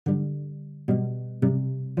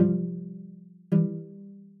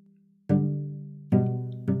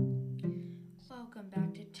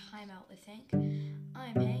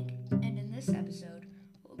I'm Hank, and in this episode,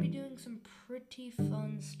 we'll be doing some pretty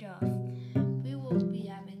fun stuff. We will be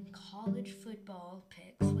having college football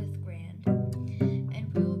picks with Grand,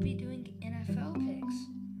 and we will be doing NFL picks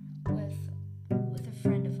with a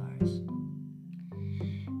friend of ours.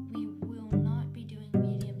 We will not be doing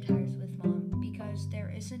medium tires with Mom because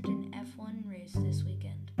there isn't an F1 race this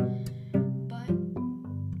weekend. But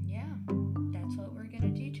yeah, that's what we're gonna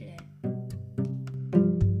do today.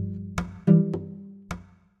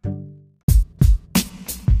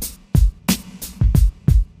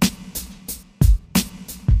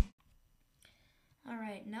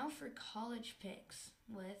 Alright, now for college picks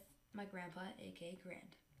with my grandpa, aka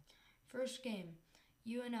Grand. First game,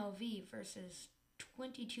 UNLV versus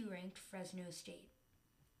 22 ranked Fresno State.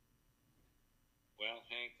 Well,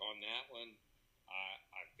 Hank, on that one,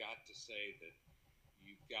 I've got to say that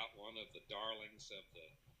you've got one of the darlings of the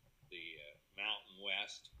Mountain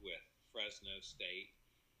West with Fresno State,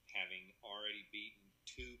 having already beaten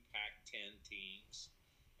two Pac-12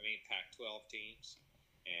 teams,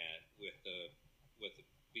 and with the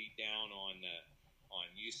beat down on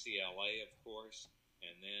UCLA, of course,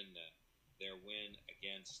 and then their win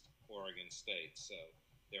against Oregon State. So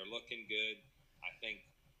they're looking good. I think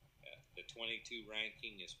the 22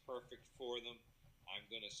 ranking is perfect for them. I'm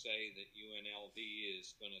going to say that UNLV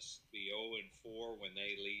is going to be 0-4 when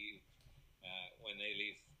they leave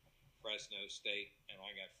Fresno State, and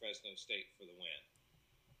I got Fresno State for the win.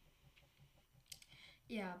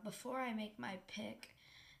 Yeah, before I make my pick,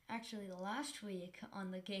 actually last week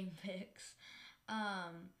on the game picks,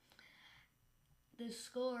 the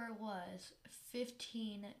score was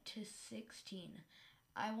 15-16.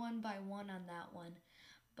 I won by one on that one,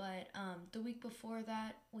 but the week before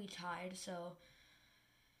that we tied. So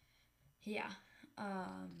yeah,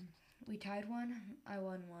 we tied one. I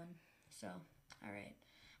won one. So all right,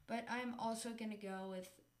 but I'm also gonna go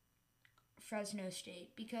with Fresno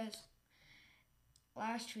State because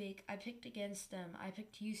last week I picked against them. I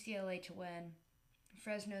picked UCLA to win.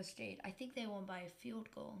 Fresno State, I think they won by a field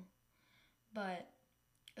goal, but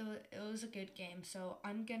it was a good game. So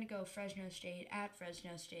I'm going to go Fresno State at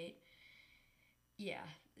Fresno State. Yeah,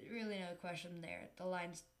 really no question there. The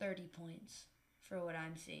line's 30 points for what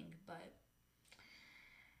I'm seeing, but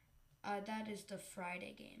that is the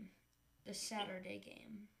Friday game. The Saturday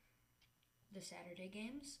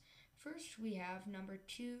games. First, we have number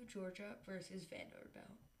 2 Georgia versus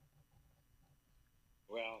Vanderbilt.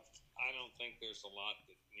 Well, I don't think there's a lot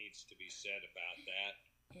that needs to be said about that.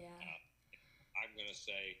 Yeah. I'm going to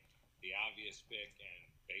say the obvious pick, and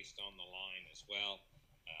based on the line as well,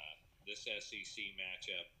 this SEC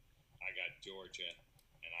matchup, I got Georgia,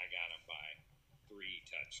 and I got them by 3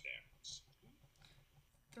 touchdowns.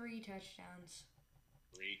 3 touchdowns.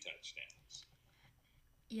 3 touchdowns.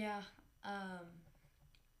 Yeah,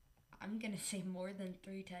 I'm going to say more than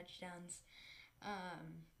 3 touchdowns.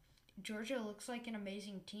 Georgia looks like an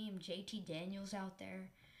amazing team. JT Daniels out there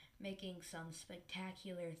making some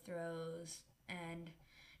spectacular throws and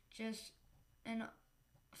just an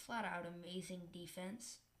flat out amazing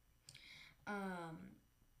defense.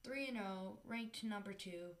 3-0, ranked number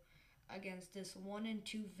 2 against this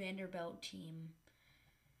 1-2 Vanderbilt team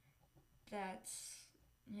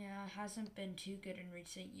hasn't been too good in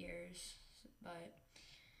recent years, but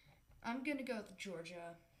I'm gonna go with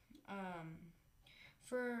Georgia.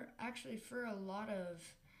 For a lot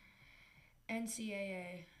of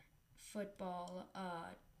NCAA football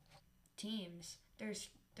teams,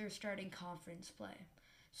 they're starting conference play.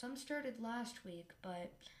 Some started last week,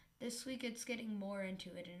 but this week it's getting more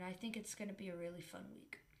into it, and I think it's going to be a really fun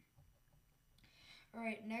week. All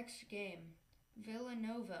right, next game,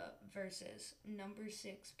 Villanova versus number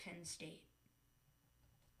 6 Penn State.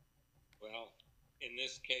 Well, in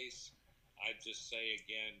this case, I'd just say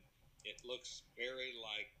again, it looks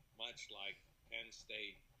much like Penn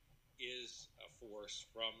State is a force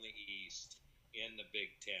from the East in the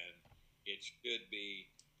Big Ten. It should be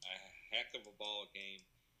a heck of a ball game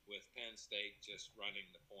with Penn State just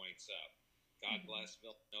running the points up. God bless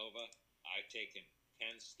Villanova. I've taken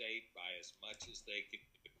Penn State by as much as they could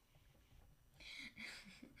do.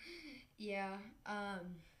 Yeah,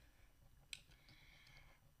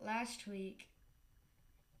 last week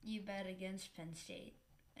you bet against Penn State,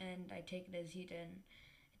 and I take it as it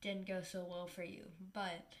didn't go so well for you.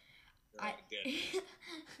 But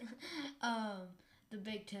the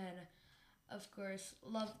Big Ten, of course,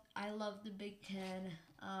 I love the Big Ten.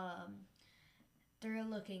 They're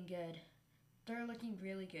looking good. They're looking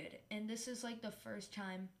really good, and this is like the first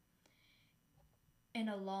time in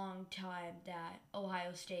a long time that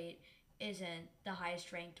Ohio State isn't the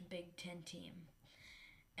highest ranked Big Ten team.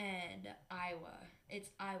 And Iowa it's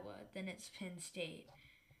Iowa, then it's Penn State.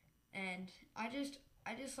 And I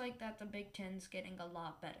just like that the Big Ten's getting a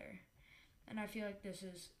lot better. And I feel like this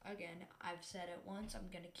is, again, I've said it once, I'm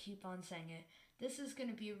going to keep on saying it. This is going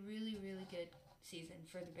to be a really, really good season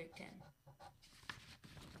for the Big Ten.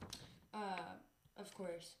 Of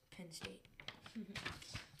course, Penn State.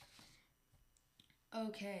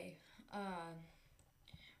 Okay,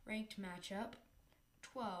 ranked matchup,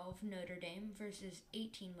 12 Notre Dame versus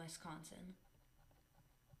 18 Wisconsin.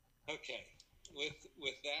 Okay,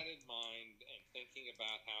 with that in mind, and thinking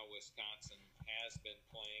about how Wisconsin has been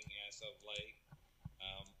playing as of late,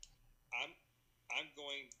 I'm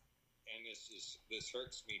going, and this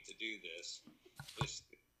hurts me to do this,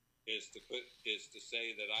 is to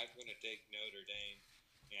say that I'm going to take Notre Dame,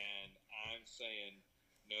 and I'm saying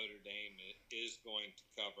Notre Dame is going to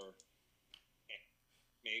cover,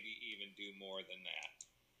 maybe even do more than that.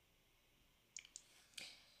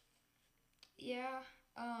 Yeah,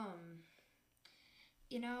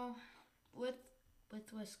 you know, with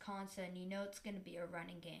Wisconsin, you know it's going to be a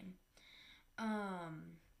running game.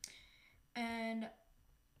 And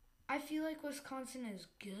I feel like Wisconsin is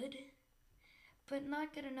good, but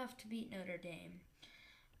not good enough to beat Notre Dame.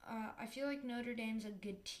 I feel like Notre Dame's a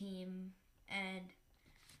good team, and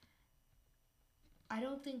I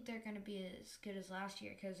don't think they're going to be as good as last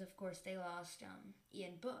year because, of course, they lost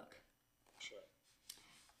Ian Book. Sure.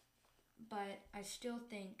 But I still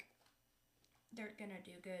think they're going to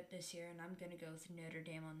do good this year, and I'm going to go with Notre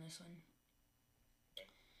Dame on this one.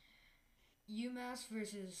 UMass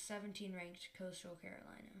versus 17-ranked Coastal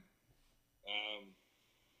Carolina.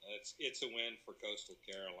 It's a win for Coastal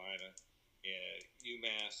Carolina.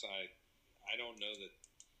 UMass, I don't know that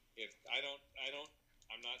if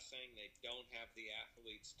I'm not saying they don't have the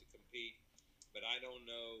athletes to compete, but I don't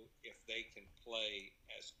know if they can play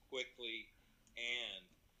as quickly and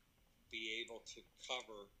be able to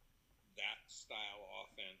cover that style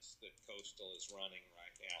offense that Coastal is running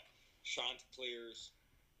right now. Chanticleer's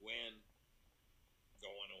win,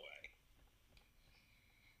 going away.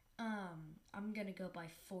 I'm gonna go by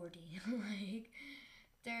 40. Like,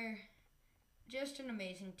 they're just an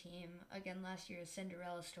amazing team. Again, last year's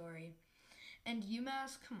Cinderella story. And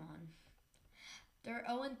UMass, come on. They're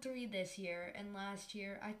 0-3 this year, and last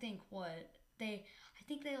year, I think they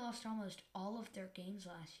lost almost all of their games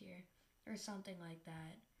last year, or something like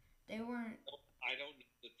that. They weren't. I don't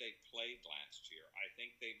know that they played last year. I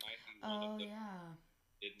think they might be one of them.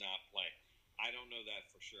 Did not play. I don't know that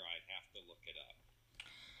for sure. I'd have to look it up.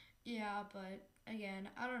 Yeah, but again,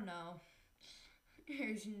 I don't know.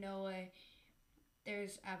 There's no way.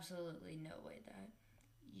 There's absolutely no way that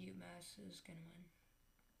UMass is going to win.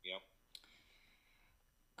 Yep.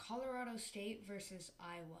 Colorado State versus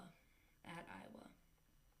Iowa at Iowa.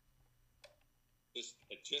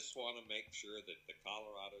 I just want to make sure that the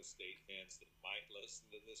Colorado State fans that might listen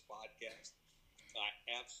to this podcast, I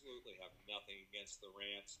absolutely have nothing against the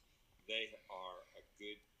Rams. They are a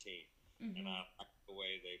good team, and I like the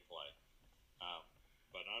way they play.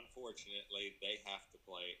 But unfortunately, they have to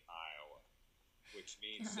play Iowa, which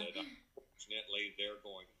means that unfortunately they're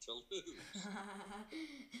going to lose.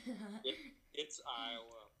 It's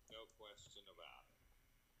Iowa, no question about it.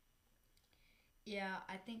 Yeah,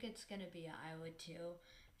 I think it's going to be Iowa too.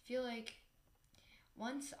 I feel like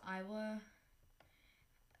once Iowa,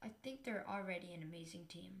 I think they're already an amazing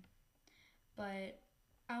team. But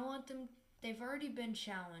I want them, they've already been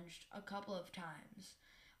challenged a couple of times.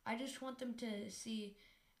 I just want them to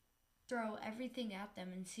throw everything at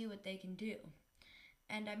them and see what they can do.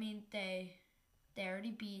 And I mean, they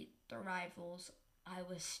already beat the rivals,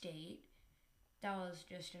 Iowa State. That was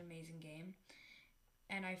just an amazing game.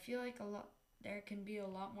 And I feel like there can be a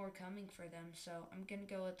lot more coming for them. So I'm going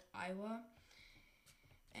to go with Iowa.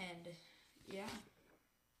 And yeah.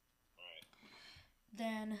 All right.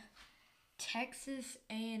 Then Texas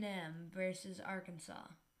A&M versus Arkansas.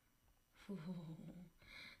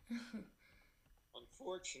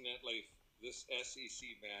 Unfortunately, this SEC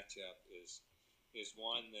matchup is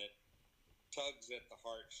one that tugs at the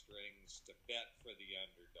heartstrings to bet for the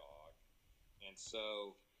underdog. And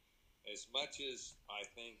so, as much as I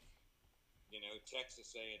think,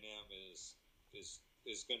 Texas A&M is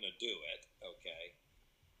going to do it, okay,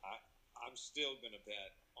 I'm still going to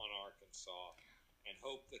bet on Arkansas and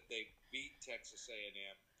hope that they beat Texas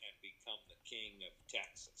A&M and become the king of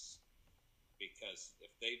Texas. Because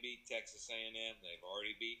if they beat Texas A&M, they've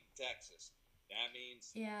already beaten Texas. That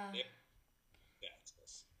means they're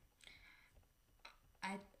Texas.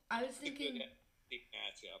 I was thinking a good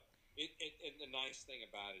matchup. And the nice thing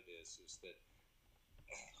about it is that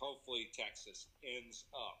hopefully Texas ends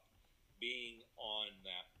up being on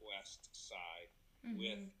that west side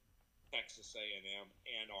with Mhm. Texas A&M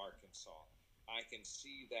and Arkansas. I can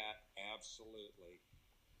see that absolutely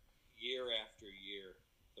year after year.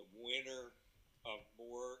 The winner of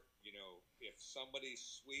more, if somebody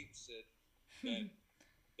sweeps it, then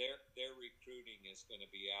their recruiting is going to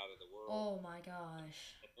be out of the world. Oh my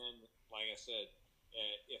gosh. And then, like I said,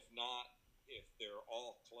 if not, if they're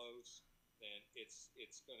all close, then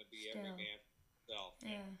it's going to be every Still. man for himself.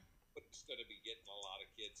 And Yeah. it's going to be getting a lot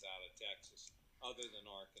of kids out of Texas, other than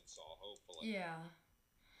Arkansas, hopefully. Yeah.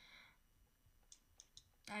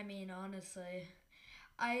 I mean, honestly,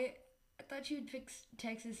 I thought you'd pick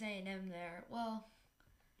Texas A&M there. Well,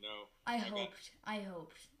 No, I I got hoped. I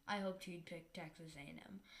hoped. I hoped you'd pick Texas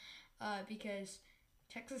A&M. Because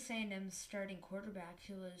Texas A&M's starting quarterback,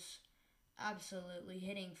 who was absolutely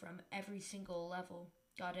hitting from every single level,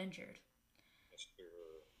 got injured. Mr.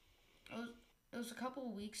 It was a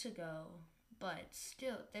couple weeks ago, but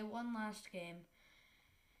still, they won last game.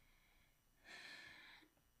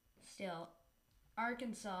 Still,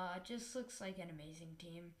 Arkansas just looks like an amazing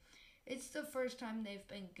team. It's the first time they've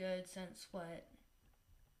been good since what?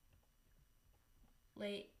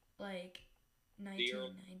 Late, like, The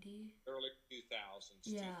 1990? early 2000s,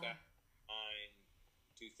 Yeah. 2009,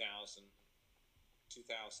 2000,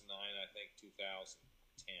 2009, I think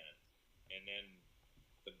 2010. And then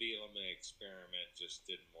the Bielema experiment just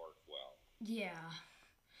didn't work well. Yeah.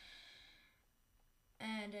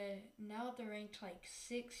 And now they're ranked like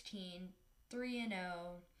 16,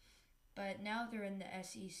 3-0, but now they're in the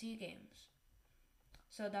SEC games.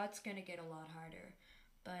 So that's going to get a lot harder.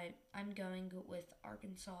 But I'm going with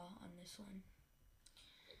Arkansas on this one.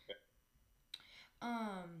 Okay.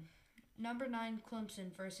 Number 9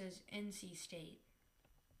 Clemson versus NC State.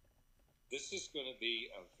 This is going to be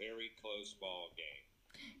a very close ball game.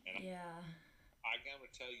 And Yeah. I got to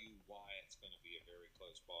tell you why it's going to be a very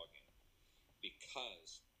close ball game.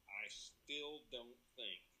 Because I still don't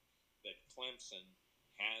think that Clemson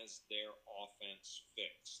has their offense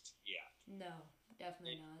fixed yet. No,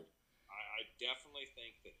 definitely not. I definitely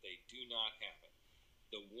think that they do not have it.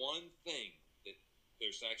 The one thing that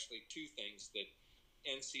there's actually two things that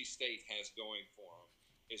NC State has going for them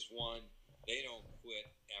is one, they don't quit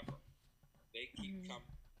ever. They keep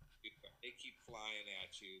coming, they keep flying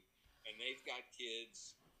at you, and they've got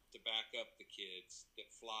kids to back up the kids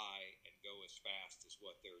that fly and go as fast as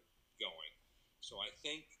what they're going. So I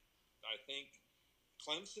think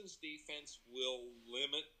Clemson's defense will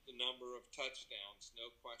limit the number of touchdowns, no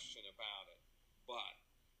question about it. But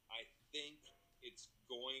I think it's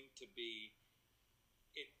going to be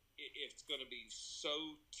it's going to be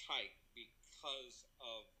so tight because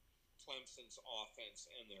of Clemson's offense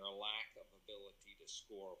and their lack of ability to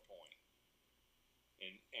score a point.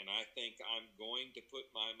 And I think I'm going to put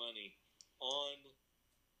my money on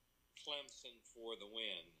Clemson for the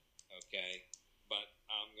win, okay? But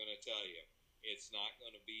I'm going to tell you, it's not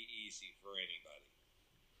going to be easy for anybody.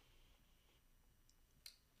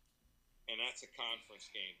 And that's a conference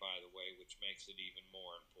game, by the way, which makes it even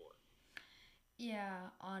more important. Yeah,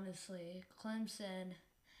 honestly, Clemson,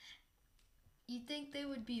 you'd think they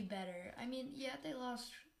would be better. I mean, yeah, they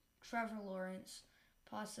lost Trevor Lawrence,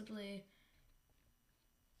 possibly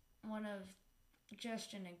one of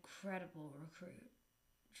just an incredible recruit.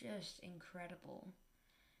 Just incredible.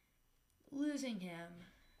 Losing him,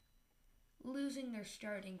 losing their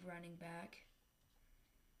starting running back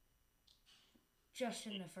just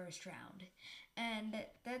in the first round. And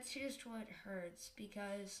that's just what hurts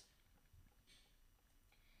because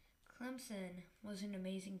Clemson was an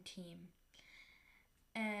amazing team.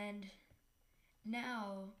 And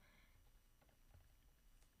now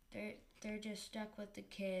they're just stuck with the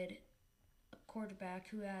kid, a quarterback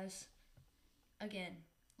who has, again,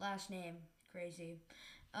 last name crazy.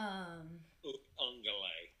 Ungale.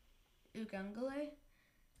 Ugungale?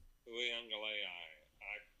 Ungale,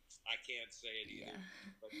 I can't say it either. Yeah.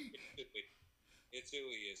 But it's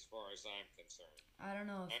Uwe as far as I'm concerned. I don't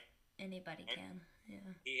know if anybody can.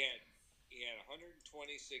 Yeah. He had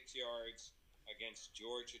 126 yards against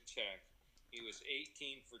Georgia Tech. He was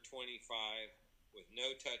 18 for 25 with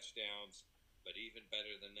no touchdowns, but even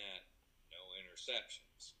better than that, no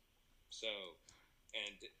interceptions. So,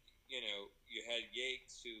 and you had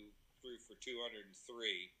Yates who threw for 203,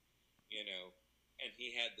 and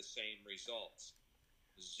he had the same results.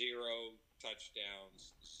 0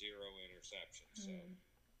 touchdowns, 0 interceptions. So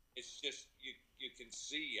it's just you can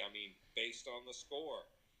see. I mean, based on the score,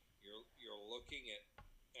 you're looking at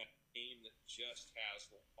a team that just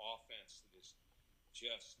has offense that is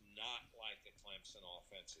just not like the Clemson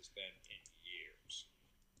offense has been in years.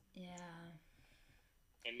 Yeah.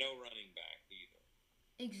 And no running back either.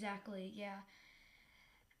 Exactly. Yeah.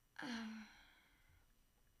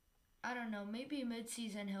 I don't know. Maybe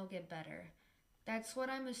mid-season he'll get better. That's what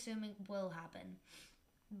I'm assuming will happen.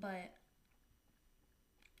 But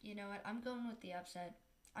you know what? I'm going with the upset.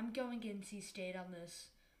 I'm going NC State on this.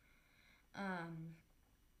 Um,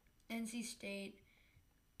 NC State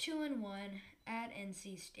 2-1 at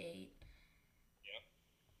NC State. Yep.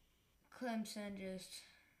 Clemson just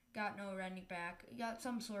got no running back. Got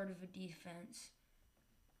some sort of a defense.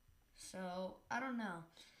 So I don't know.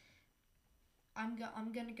 I'm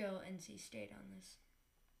gonna go NC State on this.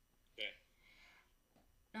 Okay.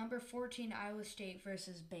 Number 14 Iowa State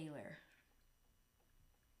versus Baylor.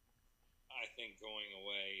 I think going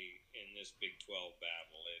away in this Big 12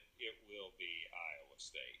 battle, it will be Iowa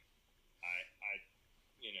State.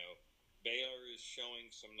 Baylor is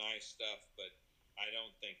showing some nice stuff, but I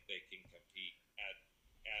don't think they can compete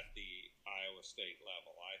at the Iowa State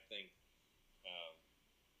level. I think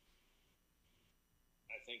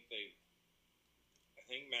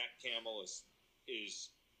Matt Campbell is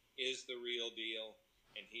the real deal,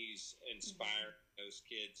 and he's inspiring those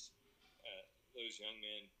kids, those young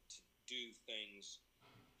men, to do things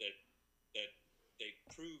that they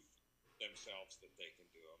prove themselves that they can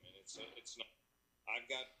do them, and it's not. I've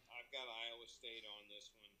got Iowa State on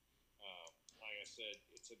this one. Like I said,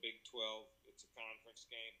 it's a Big 12. It's a conference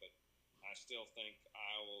game, but I still think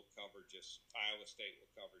Iowa State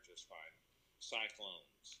will cover just fine.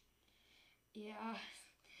 Cyclones. Yeah,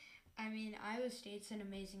 I mean, Iowa State's an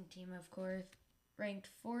amazing team, of course. Ranked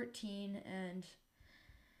 14, and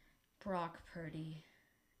Brock Purdy.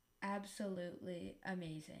 Absolutely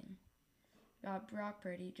amazing. Brock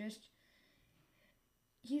Purdy,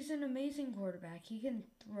 he's an amazing quarterback. He can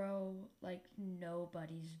throw like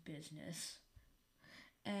nobody's business.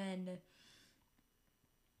 And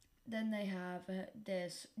then they have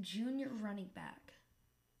this junior running back.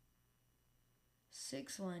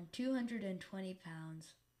 6'1", 220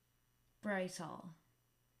 pounds, Bryce Hall.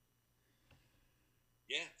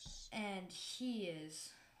 Yes. And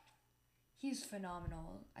he's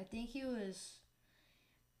phenomenal. I think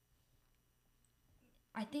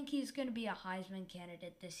he's going to be a Heisman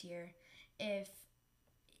candidate this year. If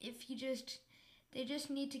they just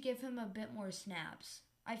need to give him a bit more snaps.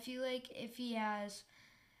 I feel like if he has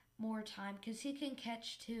more time, because he can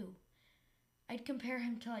catch too. I'd compare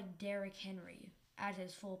him to like Derrick Henry at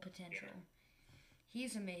his full potential. Yeah.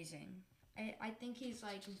 He's amazing. I think he's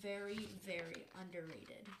like very, very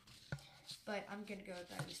underrated. But I'm going to go with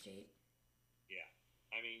Iowa State. Yeah.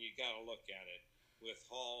 I mean, you got to look at it. With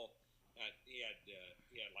Hall, he had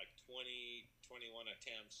like 20, 21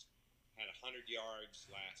 attempts, had 100 yards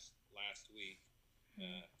last week,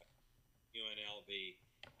 UNLV,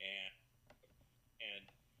 and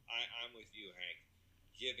I'm with you, Hank.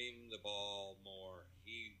 Give him the ball more.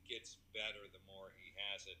 He gets better the more he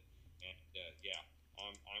has it, and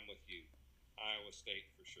I'm with you. Iowa State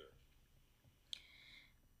for sure.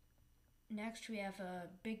 Next, we have a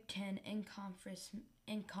Big Ten in conference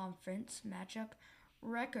matchup.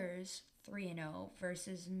 Rutgers 3-0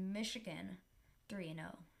 versus Michigan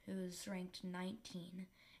 3-0, who's ranked 19,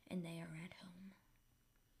 and they are at home.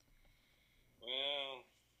 Well,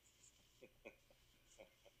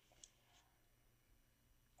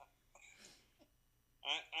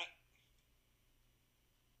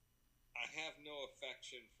 I have no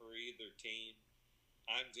affection for either team.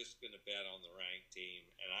 I'm just going to bet on the ranked team,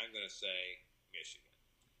 and I'm going to say Michigan,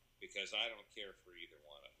 because I don't care for either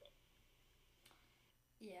one of them.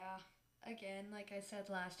 Yeah, again, like I said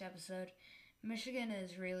last episode, Michigan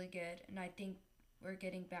is really good, and I think we're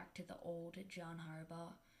getting back to the old John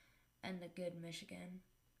Harbaugh and the good Michigan.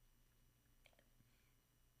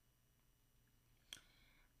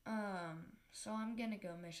 So I'm going to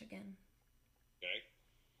go Michigan. Okay.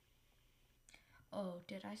 Oh,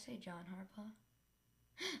 did I say John Harbaugh?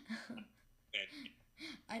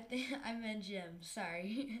 I think I meant Jim.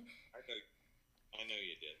 Sorry. I know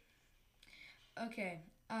you did. Okay.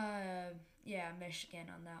 Yeah, Michigan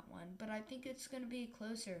on that one, but I think it's gonna be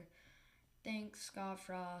closer. I think Scott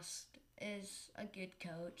Frost is a good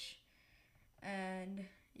coach, and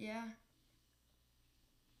yeah.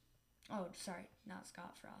 Oh, sorry, not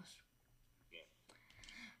Scott Frost.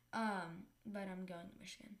 Yeah. But I'm going to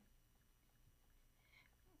Michigan.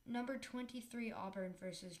 Number 23, Auburn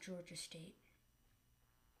versus Georgia State.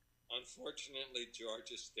 Unfortunately,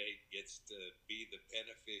 Georgia State gets to be the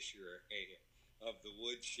beneficiary of the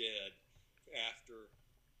woodshed after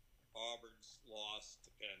Auburn's loss to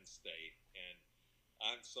Penn State. And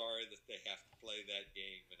I'm sorry that they have to play that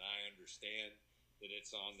game, and I understand that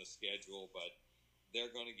it's on the schedule, but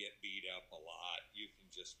they're going to get beat up a lot. You can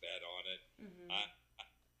just bet on it. Mm-hmm.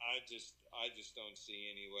 I just don't see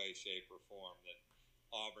any way, shape, or form that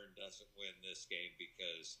Auburn doesn't win this game,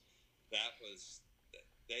 because that was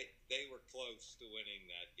they were close to winning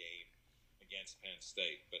that game against Penn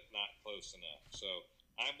State, but not close enough. So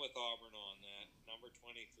I'm with Auburn on that. Number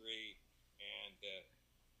 23, and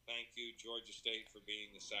thank you, Georgia State, for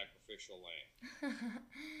being the sacrificial lamb.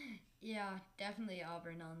 Yeah, definitely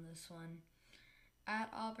Auburn on this one.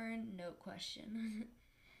 At Auburn, no question.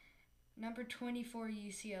 Number 24,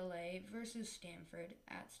 UCLA versus Stanford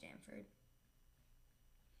at Stanford.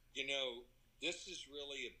 You know, this is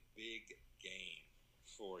really a big game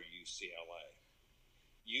for UCLA.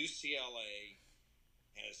 UCLA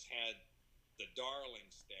has had the darling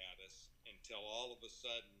status until all of a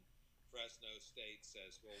sudden Fresno State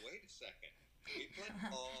says, well, wait a second. We play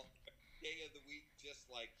ball every day of the week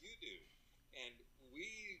just like you do. And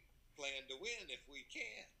we plan to win if we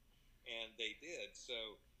can. And they did.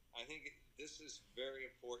 So I think this is a very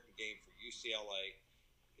important game for UCLA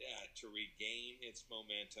to regain its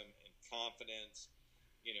momentum and confidence.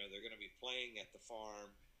 You know, they're going to be playing at the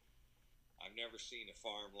farm. I've never seen a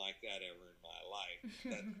farm like that ever in my life.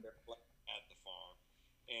 They're playing at the farm.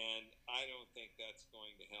 And I don't think that's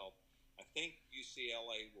going to help. I think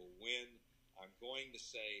UCLA will win. I'm going to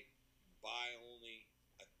say by only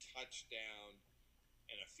a touchdown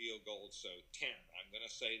and a field goal, so 10. I'm going to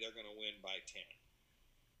say they're going to win by 10.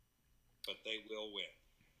 But they will win.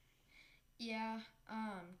 Yeah,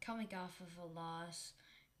 coming off of a loss,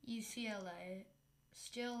 UCLA,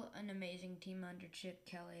 still an amazing team under Chip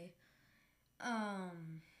Kelly.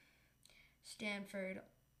 Stanford,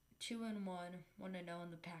 2-1, 1-0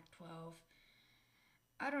 in the Pac-12.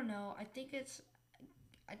 I don't know. I think it's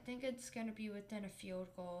gonna be within a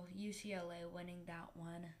field goal. UCLA winning that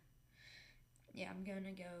one. Yeah, I'm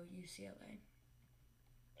gonna go UCLA.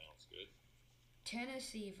 Sounds good.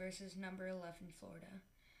 Tennessee versus number 11 Florida.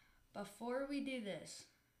 Before we do this,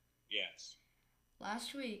 yes.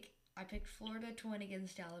 Last week I picked Florida to win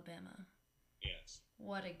against Alabama. Yes.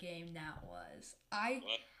 What a game that was. I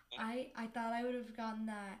thought I would have gotten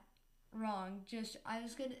that wrong.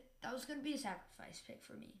 That was gonna be a sacrifice pick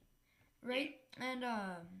for me. Right? Yeah. And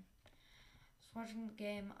I was watching the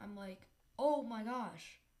game, I'm like, oh my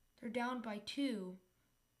gosh, they're down by 2.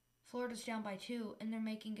 Florida's down by 2, and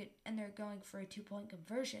they're going for a 2-point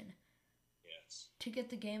conversion. Yes. To get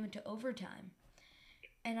the game into overtime.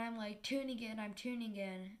 And I'm like tuning in,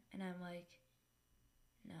 and I'm like,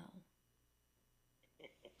 no.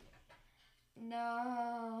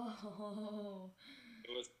 No.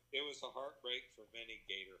 It was a heartbreak for many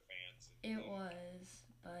Gator fans. It was,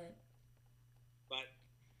 but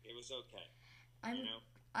it was okay.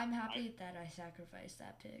 I'm happy that I sacrificed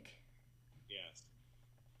that pick. Yes.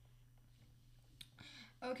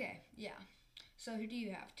 Okay, yeah. So who do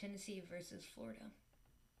you have? Tennessee versus Florida.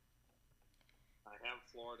 I have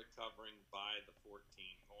Florida covering by the 14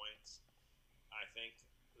 points. I think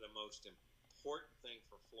the most important thing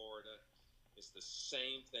for Florida is the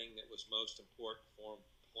same thing that was most important for them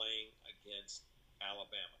playing against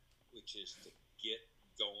Alabama, which is to get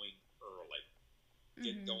going early.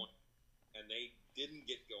 Get going. And they didn't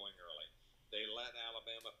get going early. They let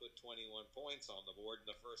Alabama put 21 points on the board in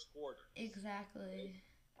the first quarter. Exactly. They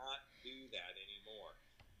cannot do that anymore.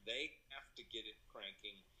 They have to get it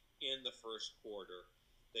cranking in the first quarter.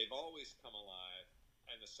 They've always come alive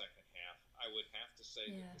in the second half. I would have to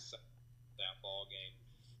say that ball game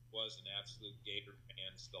was an absolute Gator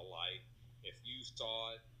fan's delight. If you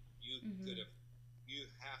saw it, you could have. You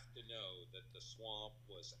have to know that the swamp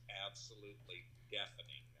was absolutely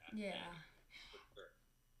deafening that day. For sure.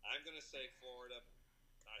 I'm going to say Florida.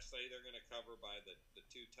 I say they're going to cover by the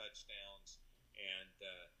 2 touchdowns, and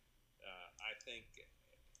I think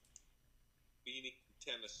beating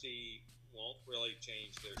Tennessee won't really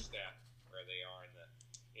change their stat where they are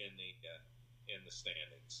in the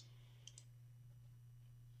standings.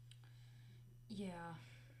 Yeah,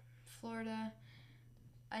 Florida.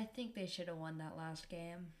 I think they should have won that last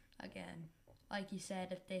game. Again, like you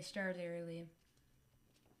said, if they started early,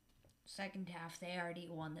 second half, they already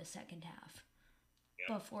won the second half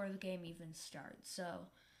before the game even starts. So,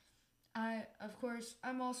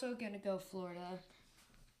 I'm also going to go Florida.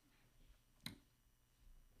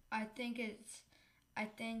 I think it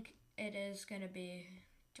is going to be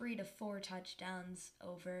 3 to 4 touchdowns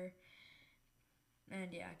over.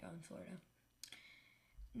 And yeah, going Florida.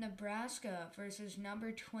 Nebraska versus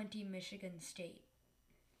number 20 Michigan State.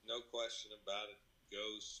 No question about it.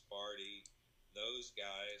 Go Sparty. Those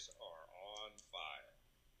guys are on fire.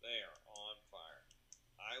 They are on fire.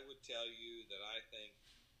 I would tell you that I think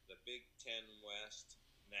the Big Ten West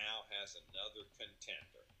now has another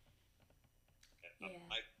contender. And I Yeah.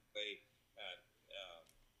 like the way,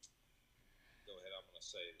 go ahead, I'm going to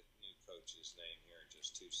say the new coach's name here in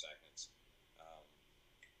just 2 seconds. Um,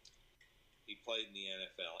 he played in the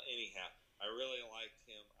NFL. Anyhow, I really liked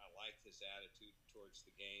him. I liked his attitude towards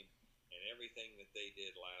the game and everything that they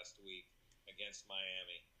did last week against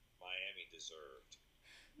Miami. Miami deserved.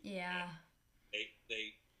 And Yeah.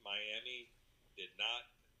 Miami did not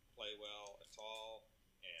play well at all,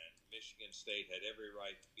 and Michigan State had every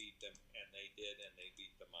right to beat them, and they did, and they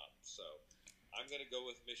beat them up. So I'm going to go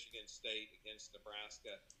with Michigan State against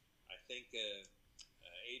Nebraska. I think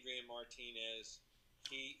Adrian Martinez,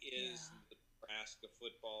 he is Yeah. the Nebraska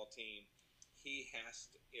football team. He has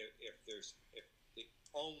to, if the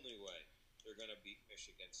only way they're going to beat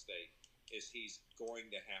Michigan State is he's going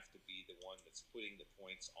to have to be the one that's putting the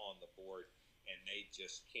points on the board, and they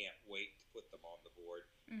just can't wait to put them on the board.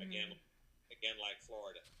 Mm-hmm. Again, like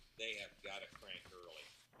Florida, they have got to crank early.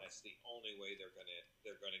 That's the only way they're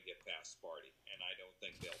gonna get past Sparty, and I don't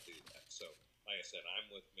think they'll do that. So, like I said, I'm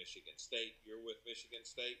with Michigan State. You're with Michigan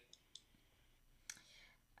State,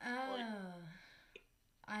 or Uh,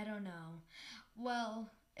 I don't know. Well,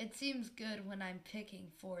 it seems good when I'm picking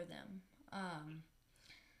for them.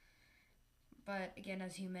 But again,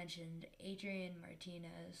 as you mentioned, Adrian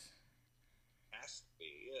Martinez. has to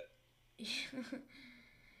be it. He's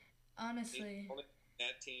Honestly, the only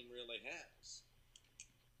that team really has.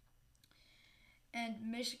 and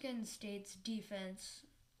Michigan State's defense,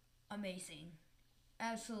 amazing,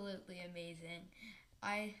 absolutely amazing.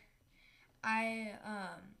 I, I,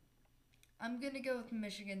 I'm gonna go with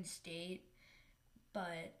Michigan State,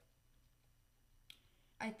 but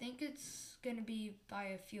I think it's gonna be by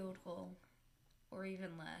a field goal or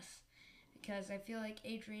even less because I feel like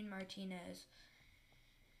Adrian Martinez,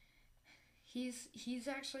 he's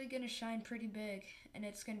actually gonna shine pretty big, and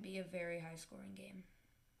it's gonna be a very high scoring game.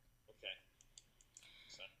 Okay.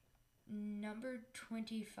 So, Number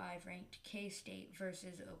 25 ranked K State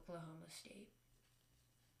versus Oklahoma State.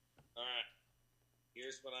 all right.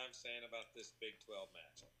 Here's what I'm saying about this Big 12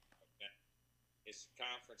 matchup. Okay. It's a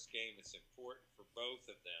conference game. It's important for both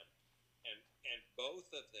of them, and both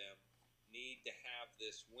of them need to have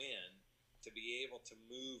this win to be able to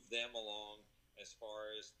move them along as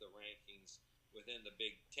far as the rankings within the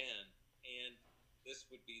Big Ten. And this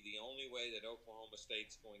would be the only way that Oklahoma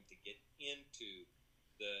State's going to get into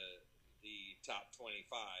the top 25.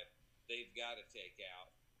 They've got to take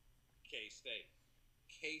out K State.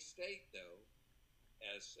 K State, though,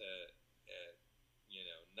 as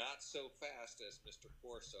not so fast as Mr.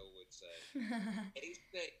 Corso would say.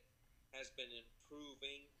 K-State has been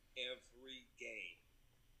improving every game,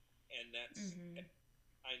 and that's. Mm-hmm.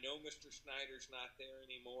 I know Mr. Snyder's not there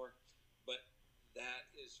anymore, but that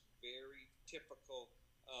is very typical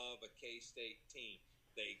of a K-State team.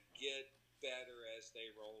 They get better as they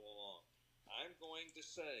roll along. I'm going to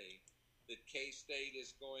say that K-State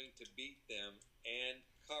is going to beat them and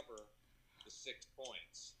cover the 6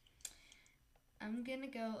 points. I'm gonna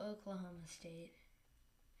go Oklahoma State.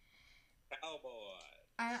 Cowboy.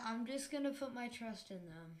 I'm just gonna put my trust in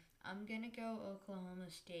them. I'm gonna go Oklahoma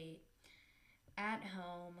State at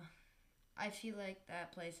home. I feel like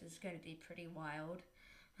that place is gonna be pretty wild,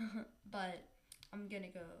 but I'm gonna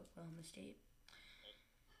go Oklahoma State.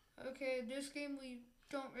 Okay, this game we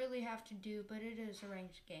don't really have to do, but it is a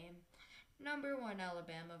ranked game. Number 1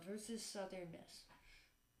 Alabama versus Southern Miss.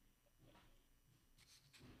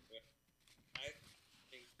 I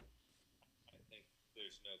think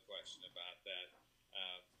there's no question about that.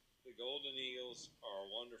 The Golden Eagles are a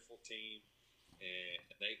wonderful team, and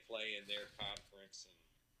they play in their conference, and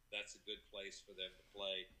that's a good place for them to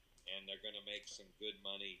play. And they're going to make some good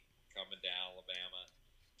money coming to Alabama,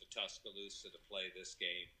 to Tuscaloosa to play this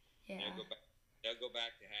game. Yeah. They'll go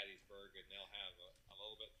back to Hattiesburg, and they'll have a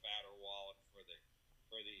little bit fatter wallet for the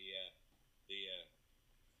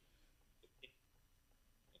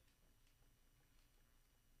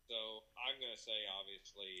So I'm going to say,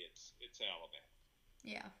 obviously, it's Alabama.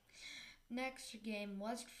 Yeah. Next game,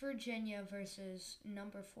 West Virginia versus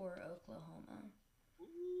number 4 Oklahoma.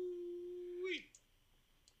 Ooh-wee.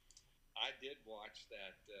 I did watch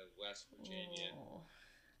that West Virginia. Oh.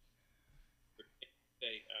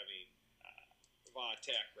 Va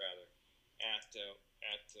Tech rather, at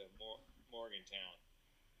Morgantown.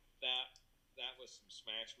 That was some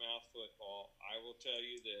smash mouth football. I will tell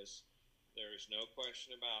you this: there is no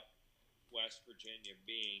question about West Virginia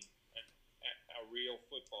being a real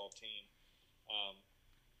football team.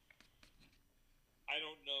 I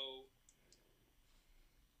don't know.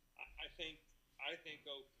 I think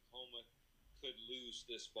Oklahoma could lose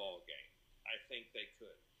this ball game. I think they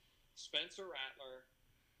could. Spencer Rattler,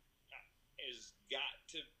 is got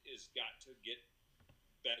to get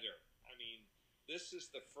better. I mean, this is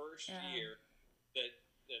the first Yeah. year that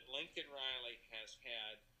Lincoln Riley has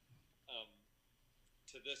had, um,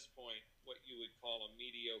 to this point, what you would call a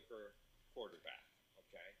mediocre quarterback.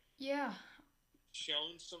 Okay, Yeah.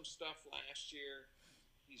 shown some stuff last year.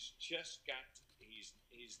 He's just got. He's.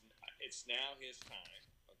 It's now his time.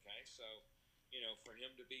 Okay, so for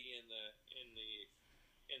him to be in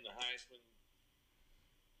the Heisman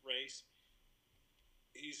race,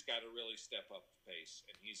 he's got to really step up the pace,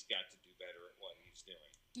 and he's got to do better at what he's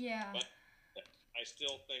doing. Yeah. But I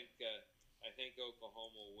still think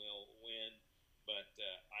Oklahoma will win, but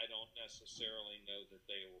I don't necessarily know that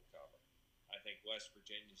they will cover. I think West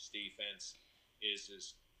Virginia's defense is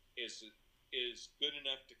is good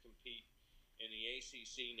enough to compete in the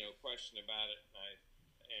ACC, no question about it.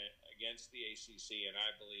 Against the ACC, and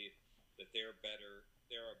I believe that they're better.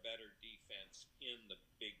 They're a better defense in the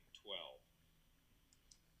Big 12.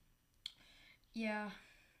 Yeah.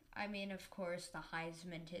 I mean, of course, the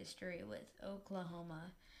Heisman history with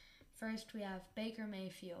Oklahoma. First, we have Baker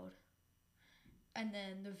Mayfield. And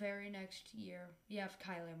then the very next year, you have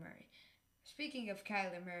Kyler Murray. Speaking of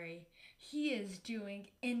Kyler Murray, he is doing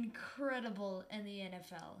incredible in the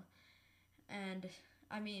NFL. And,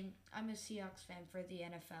 I mean, I'm a Seahawks fan for the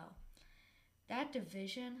NFL. That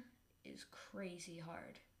division is crazy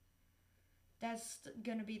hard. That's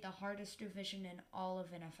going to be the hardest division in all of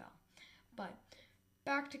NFL. But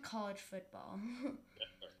back to college football.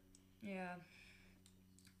 Yeah.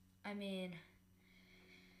 I mean,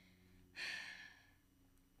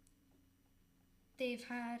 they've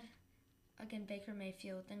had, again, Baker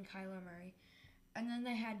Mayfield, then Kyler Murray. And then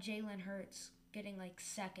they had Jalen Hurts getting like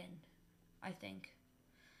second, I think.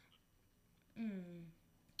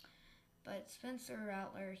 But Spencer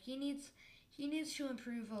Rattler, he needs to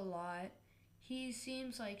improve a lot. He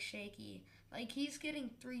seems like shaky. Like he's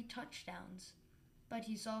getting 3 touchdowns, but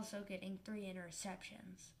he's also getting 3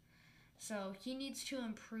 interceptions. So he needs to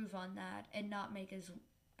improve on that and not make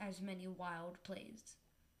as many wild plays.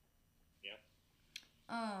 Yeah.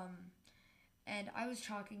 And I was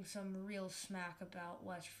talking some real smack about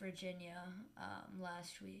West Virginia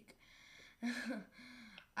last week.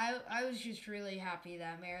 I was just really happy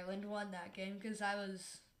that Maryland won that game because I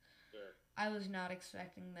was not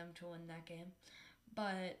expecting them to win that game.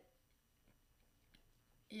 But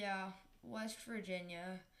yeah, West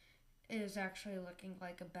Virginia is actually looking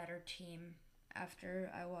like a better team after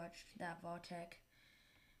I watched that Vautech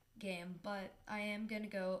game. But I am gonna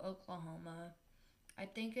go Oklahoma. I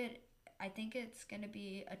think it's gonna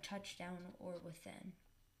be a touchdown or within.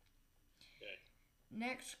 Okay.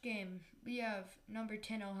 Next game, we have number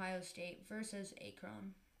 10 Ohio State versus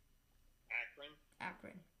Akron.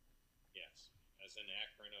 Akron? Yes, as in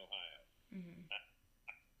Akron, Ohio. Mm-hmm.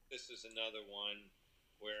 This is another one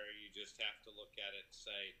where you just have to look at it and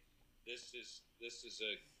say, this is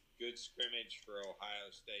a good scrimmage for Ohio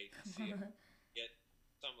State. See if get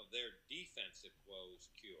some of their defensive woes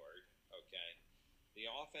cured. Okay, the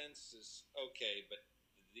offense is okay, but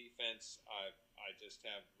the defense I just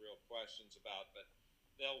have real questions about. But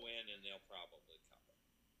they'll win and they'll probably cover.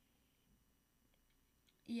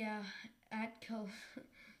 Yeah,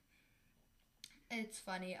 it's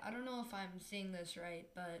funny. I don't know if I'm seeing this right,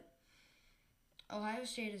 but Ohio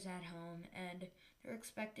State is at home and they're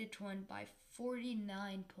expected to win by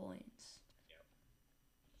 49 points.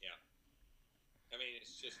 Yeah. I mean,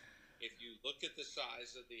 it's just if you look at the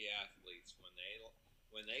size of the athletes when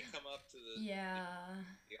they come up to the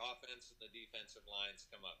offense and the defensive lines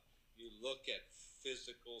come up, you look at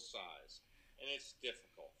physical size, and it's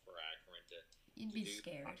difficult for Akron to. You'd be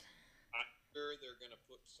scared. I'm sure they're going to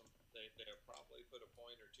put they'll probably put a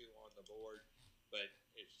point or two on the board, but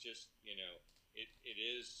it's just it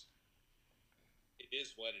is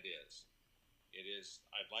what it is. It is.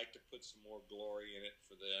 I'd like to put some more glory in it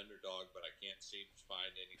for the underdog, but I can't seem to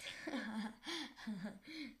find anything.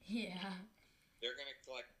 Yeah. They're going to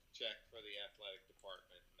collect the check for the athletic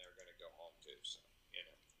department, and they're going to go home too. So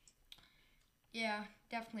Yeah,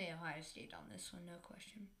 definitely Ohio State on this one, no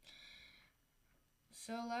question.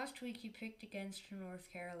 So last week you picked against North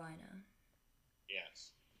Carolina.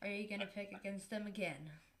 Yes. Are you going to pick against them again?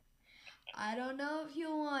 I don't know if you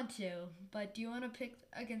want to, but do you want to pick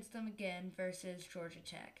against them again versus Georgia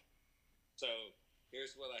Tech? So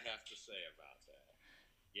here's what I have to say about that.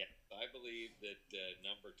 Yeah, I believe that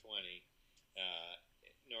number 20,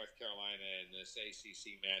 North Carolina, in this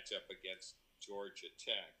ACC matchup against Georgia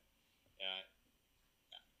Tech,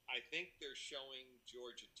 I think they're showing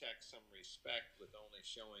Georgia Tech some respect with only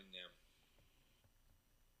showing them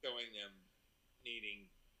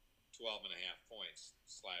needing 12 and a half points /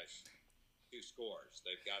 two scores.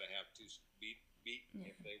 They've got to have beat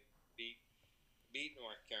if they beat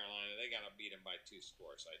North Carolina, they got to beat them by 2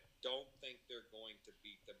 scores. I don't think they're going to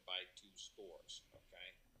beat them by 2 scores. Okay,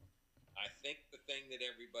 I think the thing that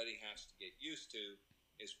everybody has to get used to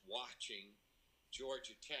is watching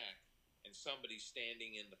Georgia Tech and somebody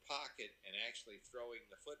standing in the pocket and actually throwing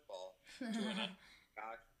the football to an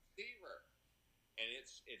uncocked receiver. And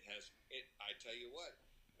I tell you what,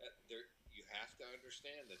 there you have to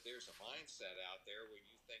understand that there's a mindset out there when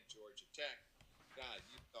you think Georgia Tech. God,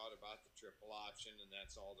 you thought about the triple option, and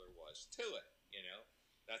that's all there was to it.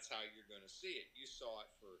 That's how you're going to see it. You saw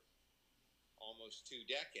it for almost 2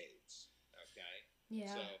 decades. Okay,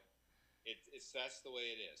 Yeah. so that's the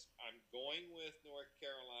way it is. I'm going with North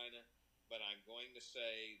Carolina, but I'm going to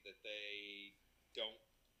say that they don't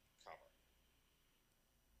cover.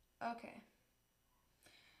 Okay.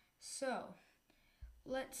 So,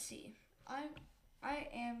 let's see. I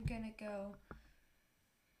am gonna go.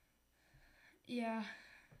 Yeah,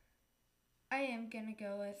 I am gonna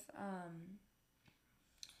go with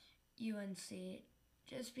UNC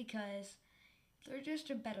just because they're just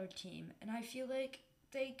a better team, and I feel like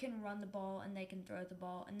they can run the ball and they can throw the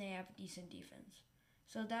ball and they have a decent defense.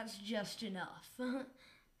 So that's just enough. Yep.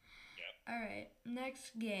 All right,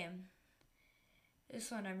 next game. This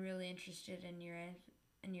one I'm really interested in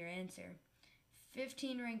your answer.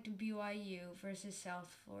 15 ranked BYU versus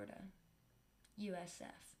South Florida,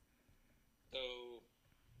 USF. So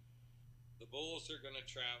the Bulls are going to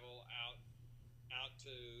travel out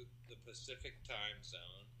to the Pacific time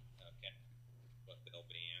zone. Okay, what they'll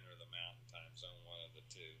be in, or the Mountain time zone, one of the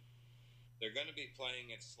two. They're going to be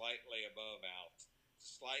playing at slightly above a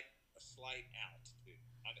slight altitude,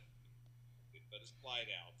 not altitude, but a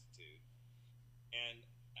slight altitude. And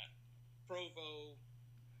Provo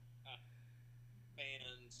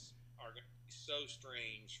fans are going to be so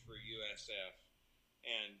strange for USF,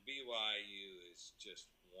 and BYU is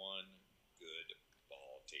just one good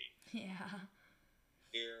ball team. Yeah.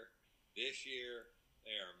 This year,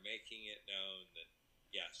 they are making it known that,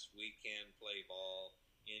 yes, we can play ball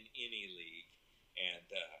in any league, and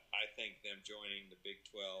I think them joining the Big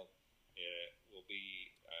 12 will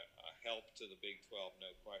be a help to the Big 12,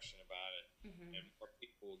 no question about it, and more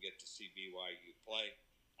people will get to see BYU play.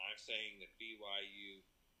 I'm saying that BYU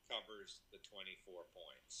covers the 24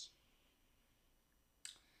 points.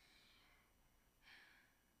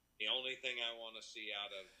 The only thing I want to see out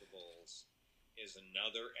of the Bulls is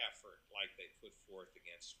another effort like they put forth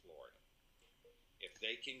against Florida. If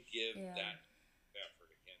they can give that effort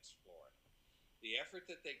against Florida, the effort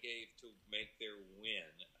that they gave to make their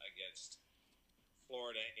win against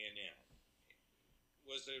Florida A&M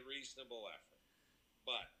was a reasonable effort,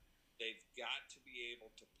 but they've got to be able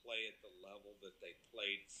to play at the level that they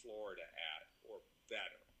played Florida at or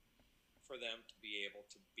better for them to be able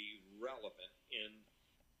to be relevant in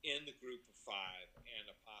the group of 5 and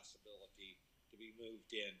a possibility to be moved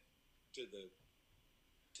in to the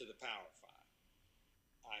Power 5,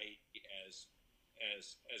 as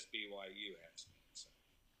BYU has been. So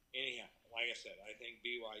anyhow, like I said, I think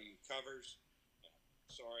BYU covers.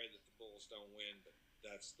 Sorry that the Bulls don't win, but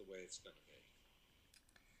that's the way it's going to be.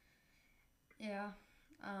 Yeah.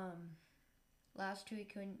 Last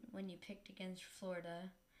week when you picked against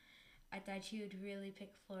Florida, I thought you would really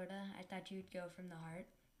pick Florida. I thought you would go from the heart.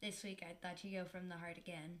 This week I thought you'd go from the heart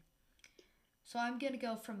again. So I'm going to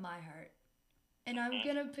go from my heart. And I'm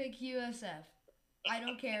going to pick USF. I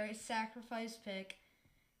don't care. It's sacrifice pick.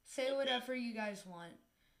 Say whatever you guys want.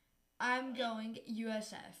 I'm going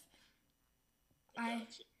USF. I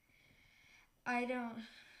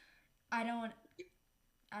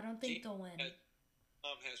don't think they'll win.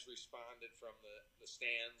 Mom has responded from the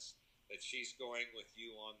stands that she's going with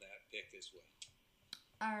you on that pick as well.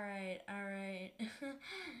 All right.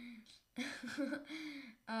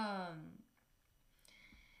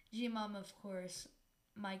 G-Mom, of course,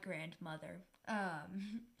 my grandmother.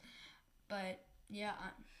 But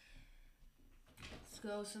yeah,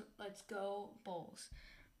 let's go Bulls.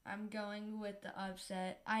 I'm going with the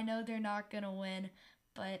upset. I know they're not gonna win,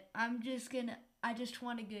 but I just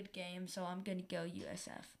want a good game, so I'm gonna go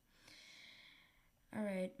USF. All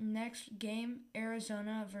right, next game,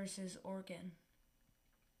 Arizona versus Oregon.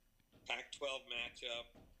 Pac-12 matchup.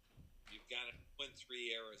 You've got to win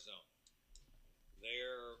 3 Arizona.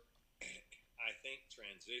 They're, I think,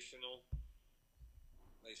 transitional.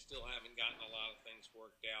 They still haven't gotten a lot of things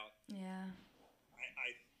worked out. Yeah.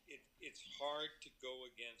 It's hard to go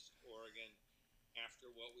against Oregon after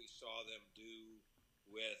what we saw them do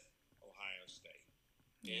with Ohio State.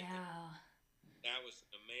 That was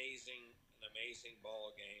an amazing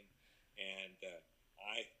ball game, and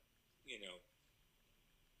you know,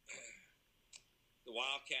 the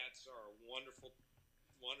Wildcats are wonderful,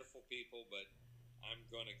 wonderful people, but I'm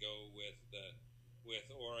going to go with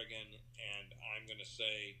Oregon, and I'm going to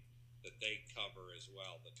say that they cover as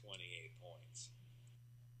well the 28 points.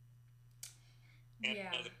 And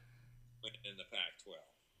Yeah. another win in the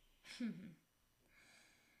Pac-12.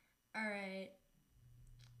 All right.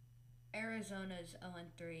 Arizona's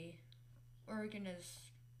 0-3. Oregon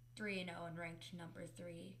is 3-0 and ranked number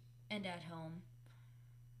 3 and at home.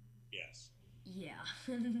 Yes. Yeah.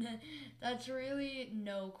 That's really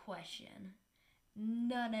no question.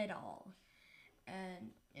 None at all.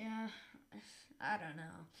 And yeah, I don't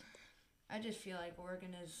know. I just feel like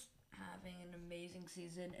Oregon is having an amazing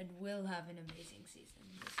season and will have an amazing season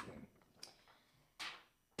this year.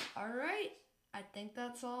 All right. I think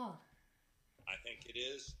that's all. I think it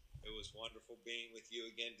is. It was wonderful being with you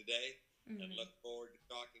again today, and look forward to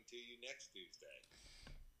talking to you next Tuesday.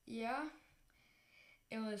 Yeah.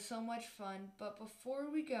 It was so much fun, but before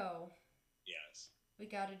we go, yes, we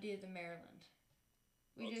got to do the Maryland.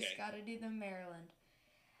 We just got to do the Maryland.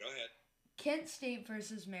 Go ahead. Kent State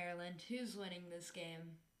versus Maryland. Who's winning this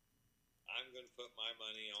game? I'm going to put my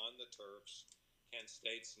money on the Terps. Kent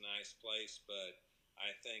State's a nice place, but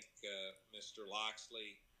I think Mr.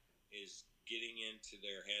 Loxley is getting into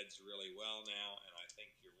their heads really well now, and I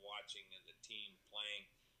think you're watching the team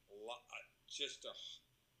playing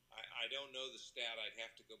I don't know the stat. I'd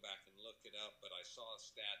have to go back and look it up, but I saw a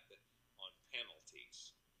stat that on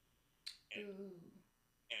penalties.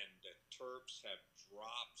 And the Terps have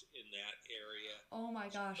dropped in that area. Oh my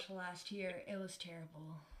gosh, last year it was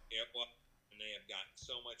terrible. It was, and they have gotten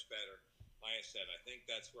so much better. Like I said, I think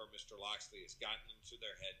that's where Mr. Loxley has gotten into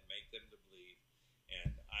their head and made them to believe.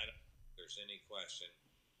 And I don't think there's any question.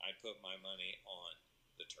 I put my money on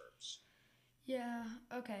the Terps. Yeah,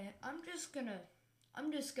 okay. I'm just gonna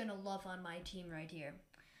love on my team right here.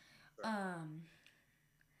 Sure.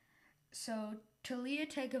 So Taulia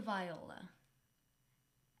Tagovailoa.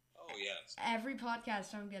 Oh yes. Every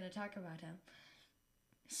podcast I'm gonna talk about him.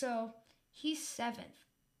 So he's 7th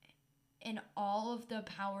in all of the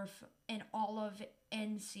in all of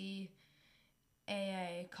NCAA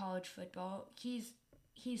college football. He's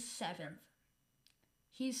 7th.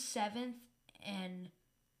 He's 7th in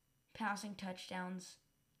passing touchdowns,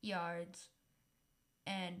 yards,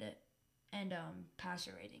 and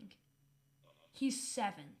passer rating. He's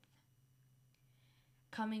 7th.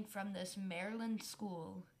 Coming from this Maryland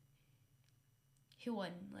school who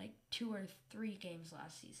won like 2 or 3 games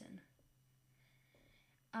last season.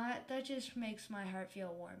 That just makes my heart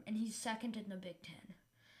feel warm. And he's 2nd in the Big Ten.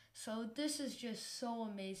 So this is just so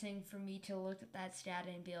amazing for me to look at that stat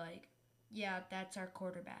and be like, yeah, that's our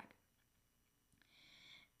quarterback.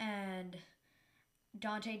 And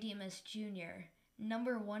Dante Demas Jr.,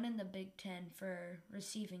 number 1 in the Big Ten for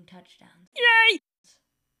receiving touchdowns. Yay!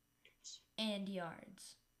 And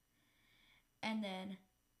yards. And then,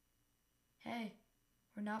 hey,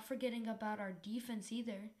 we're not forgetting about our defense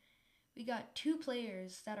either. We got 2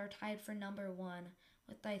 players that are tied for number 1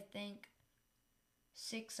 with, I think,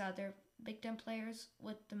 6 other Big Ten players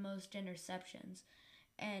with the most interceptions.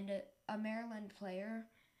 And a Maryland player,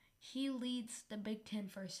 he leads the Big Ten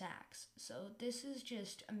for sacks. So this is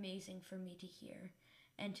just amazing for me to hear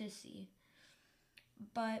and to see.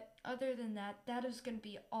 But other than that, that is going to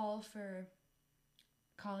be all for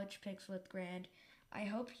College Picks with Grand. I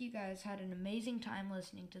hope you guys had an amazing time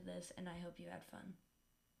listening to this, and I hope you had fun.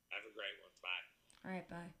 Have a great one. Bye. All right,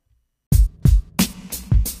 bye.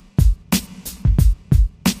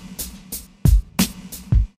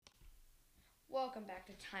 Welcome back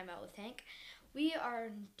to Time Out with Hank. We are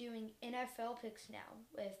doing NFL picks now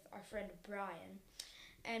with our friend Brian.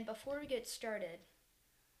 And before we get started,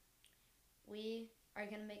 we are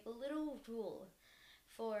going to make a little rule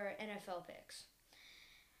for NFL picks.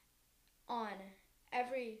 Not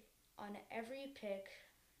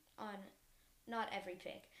every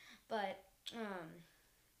pick, but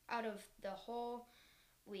out of the whole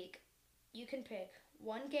week, you can pick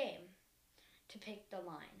one game to pick the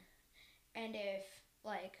line. And if,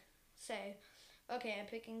 say, okay, I'm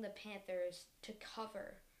picking the Panthers to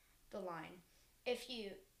cover the line. If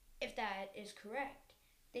that is correct,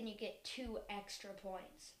 then you get 2 extra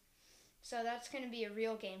points. So that's going to be a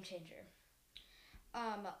real game changer.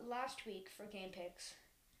 Last week for game picks,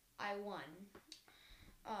 I won.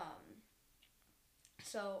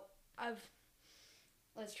 So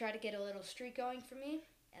let's try to get a little streak going for me,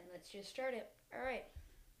 and let's just start it. All right.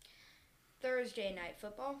 Thursday night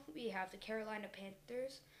football, we have the Carolina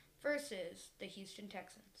Panthers versus the Houston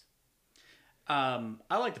Texans.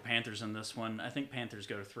 I like the Panthers in this one. I think Panthers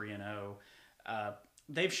go 3-0.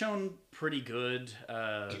 they've shown pretty good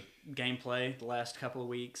gameplay the last couple of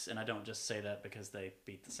weeks, and I don't just say that because they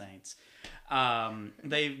beat the Saints.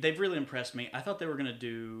 They've really impressed me. I thought they were going to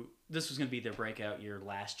do this was going to be their breakout year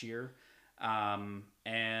last year,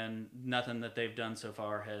 and nothing that they've done so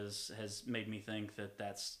far has made me think that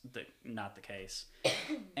that's not the case.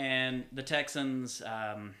 And the Texans,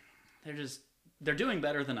 they're doing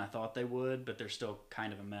better than I thought they would, but they're still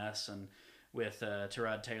kind of a mess. And with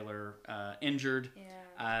Tyrod Taylor injured,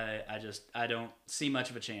 I don't see much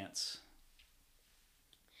of a chance.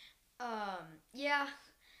 Yeah,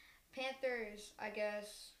 Panthers, I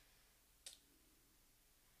guess.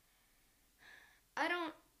 I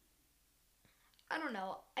don't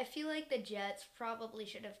know. I feel like the Jets probably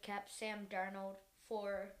should have kept Sam Darnold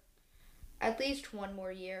for at least one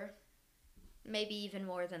more year. Maybe even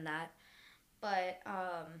more than that. But,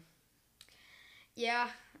 yeah,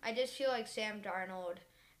 I just feel like Sam Darnold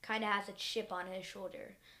kind of has a chip on his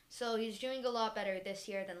shoulder. So he's doing a lot better this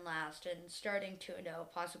year than last and starting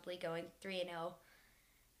 2-0, possibly going 3-0.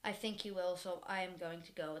 I think he will, so I am going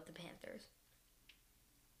to go with the Panthers.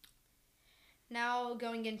 Now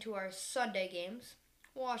going into our Sunday games,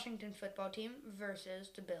 Washington football team versus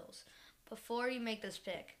the Bills. Before you make this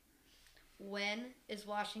pick, when is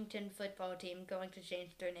Washington football team going to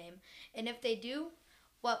change their name? And if they do,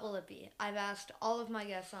 what will it be? I've asked all of my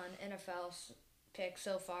guests on NFL's pick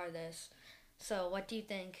so far this. So what do you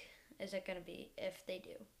think is it going to be if they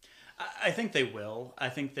do? I think they will. I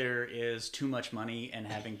think there is too much money in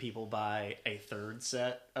having people buy a third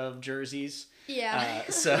set of jerseys. Yeah.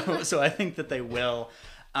 So I think that they will.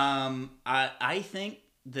 I think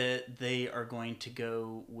that they are going to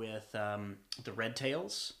go with the Red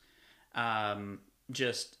Tails.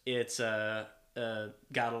 It's got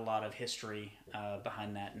a lot of history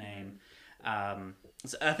behind that name.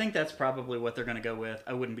 So I think that's probably what they're going to go with.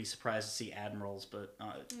 I wouldn't be surprised to see Admirals, but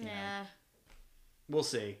you know, we'll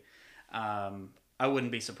see. I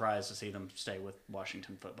wouldn't be surprised to see them stay with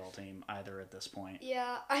Washington football team either at this point.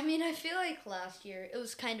 Yeah, I mean, I feel like last year it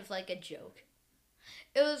was kind of like a joke.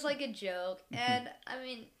 It was like a joke, and I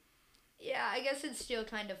mean, yeah, I guess it's still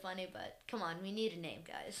kind of funny, but come on, we need a name,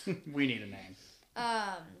 guys. We need a name.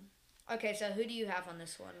 Okay, so who do you have on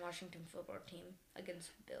this one? Washington football team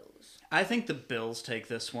against the Bills. I think the Bills take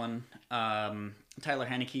this one. Tyler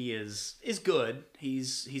Heinicke is good.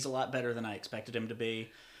 He's a lot better than I expected him to be.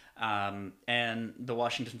 And the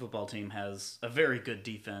Washington football team has a very good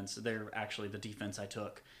defense. They're actually the defense I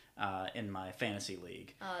took in my fantasy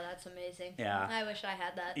league. Oh, that's amazing. Yeah. I wish I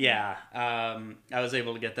had that. Yeah. I was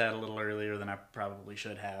able to get that a little earlier than I probably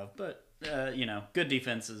should have. But, good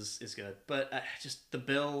defense is good. But just the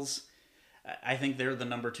Bills, I think they're the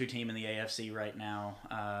number 2 team in the AFC right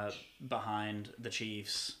now behind the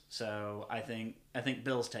Chiefs. So I think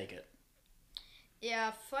Bills take it.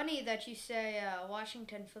 Yeah, funny that you say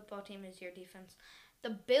Washington football team is your defense.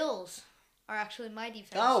 The Bills are actually my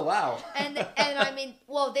defense. Oh, wow. and I mean,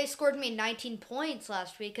 well, they scored me 19 points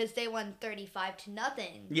last week because they won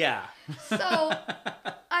 35-0. Yeah. So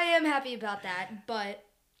I am happy about that, but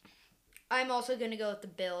I'm also going to go with the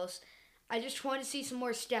Bills. I just want to see some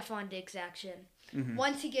more Stephon Diggs action. Mm-hmm.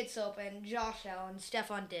 Once he gets open, Josh Allen,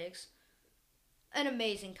 Stephon Diggs, an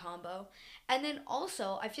amazing combo. And then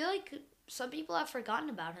also, I feel like some people have forgotten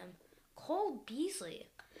about him. Cole Beasley.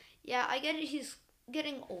 Yeah, I get it, he's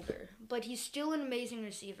getting older, but he's still an amazing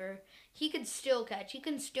receiver. He could still catch. He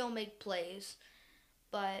can still make plays.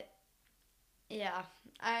 But, yeah,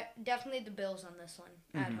 I definitely the Bills on this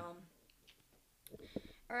one at home.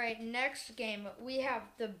 All right, next game, we have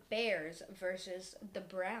the Bears versus the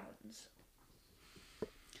Browns.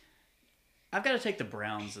 I've got to take the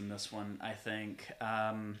Browns in this one, I think.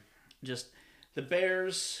 Just the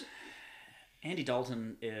Bears, Andy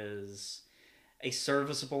Dalton is a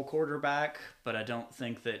serviceable quarterback, but I don't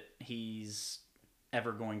think that he's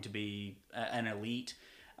ever going to be an elite.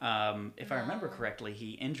 If I remember correctly,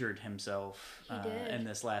 he injured himself in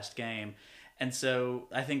this last game. And so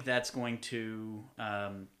I think that's going to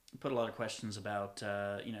put a lot of questions about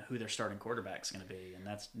who their starting quarterback's going to be, and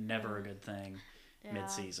that's never a good thing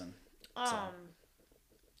mid-season. I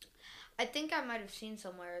think I might have seen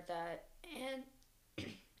somewhere that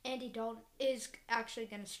Andy Dalton is actually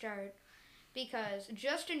going to start because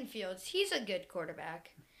Justin Fields, he's a good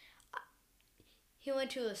quarterback. He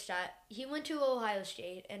went to Ohio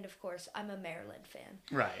State, and of course, I'm a Maryland fan.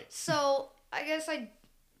 Right. So I guess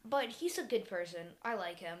but he's a good person. I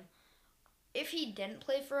like him. If he didn't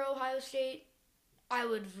play for Ohio State, I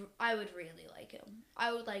would really like him.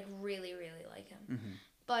 I would really, really like him. Mm-hmm.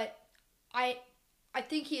 But I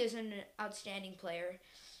think he is an outstanding player.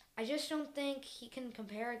 I just don't think he can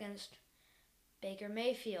compare against Baker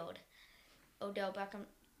Mayfield, Odell Beckham.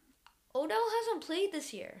 Odell hasn't played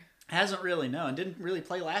this year. Hasn't really, no, and didn't really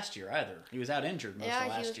play last year either. He was out injured most of he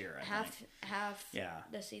last was year, I think. half Yeah.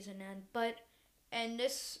 the season end. But, and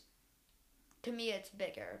this, to me, it's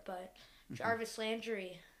bigger. But Jarvis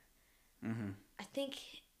Landry, I think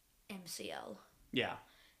MCL. Yeah.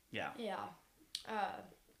 Yeah.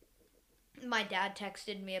 My dad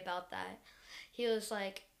texted me about that. He was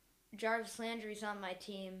like, Jarvis Landry's on my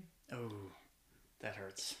team. Oh, that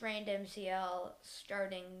hurts. Sprained MCL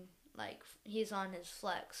starting, like, he's on his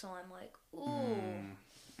flex. So I'm like, ooh.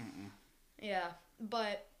 Yeah.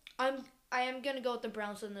 But I am going to go with the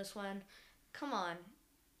Browns in this one. Come on.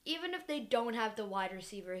 Even if they don't have the wide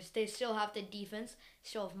receivers, they still have the defense.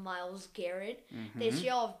 Still have Myles Garrett. They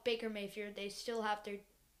still have Baker Mayfield. They still have their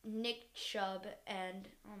Nick Chubb. And,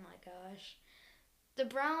 oh my gosh. The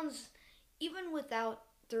Browns, even without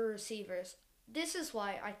their receivers, this is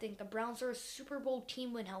why I think the Browns are a Super Bowl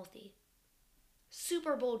team when healthy.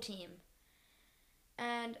 Super Bowl team.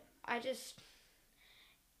 And it's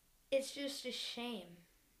just a shame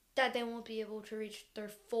that they won't be able to reach their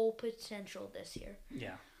full potential this year.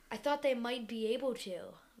 Yeah. I thought they might be able to,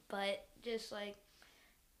 but just like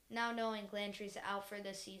now knowing Landry's out for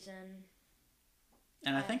the season.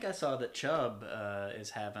 And I think I saw that Chubb is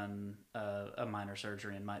having a minor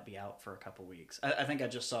surgery and might be out for a couple weeks. I think I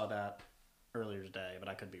just saw that earlier today, but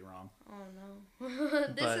I could be wrong. Oh no.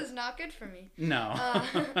 This is not good for me. No.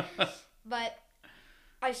 But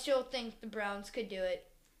I still think the Browns could do it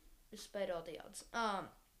despite all the odds.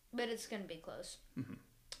 But it's going to be close.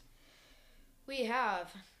 We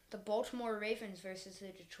have the Baltimore Ravens versus the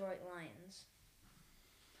Detroit Lions.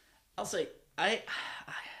 I'll say I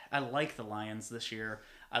like the Lions this year.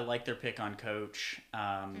 I like their pick on coach,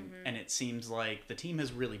 and it seems like the team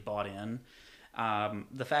has really bought in.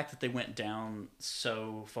 The fact that they went down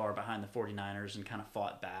so far behind the 49ers and kind of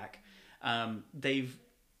fought back, they've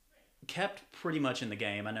kept pretty much in the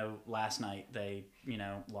game. I know last night they,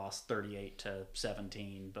 lost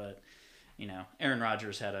 38-17, but, Aaron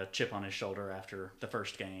Rodgers had a chip on his shoulder after the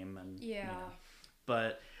first game. And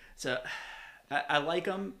but so I like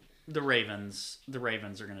them. The Ravens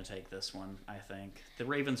are going to take this one, I think. The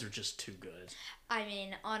Ravens are just too good. I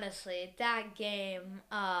mean, honestly, that game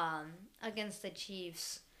against the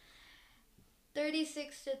Chiefs,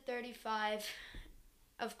 36-35.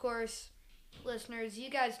 Of course, listeners, you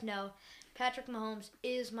guys know Patrick Mahomes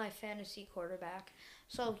is my fantasy quarterback.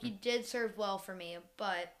 So he did serve well for me,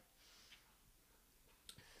 but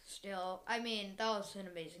still, I mean, that was an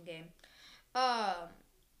amazing game.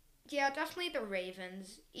 Yeah, definitely the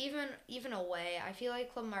Ravens. Even away, I feel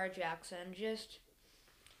like Lamar Jackson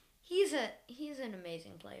he's an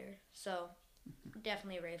amazing player. So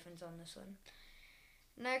definitely Ravens on this one.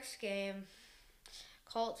 Next game,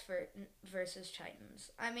 Colts versus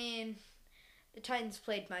Titans. I mean, the Titans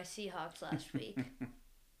played my Seahawks last week.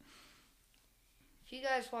 If you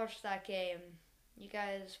guys watched that game, you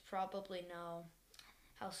guys probably know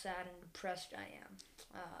how sad and depressed I am.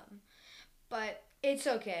 But it's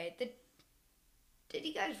okay. Did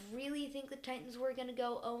you guys really think the Titans were going to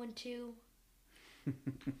go 0-2?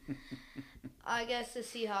 I guess the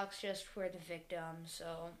Seahawks just were the victim,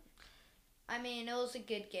 so... I mean, it was a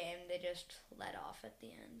good game. They just let off at the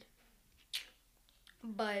end.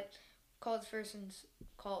 But Colts versus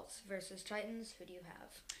Titans, who do you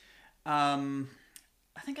have?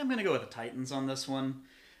 I think I'm going to go with the Titans on this one.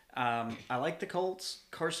 I like the Colts.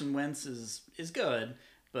 Carson Wentz is good,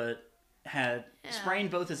 but had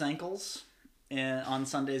sprained both his ankles on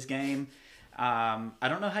Sunday's game. I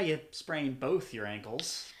don't know how you sprain both your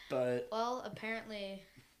ankles, but... Well, apparently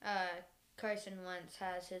Carson Wentz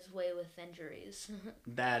has his way with injuries.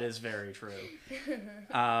 That is very true.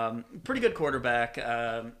 Pretty good quarterback.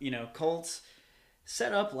 Colts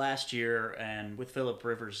set up last year and with Phillip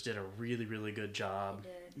Rivers did a really, really good job.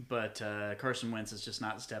 But Carson Wentz is just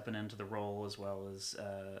not stepping into the role as well as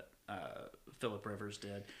Phillip Rivers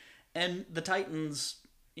did. And the Titans,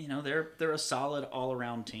 they're a solid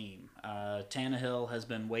all-around team. Tannehill has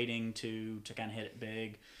been waiting to kind of hit it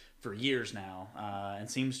big for years now, and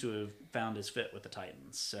seems to have found his fit with the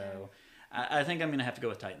Titans. So I think I'm going to have to go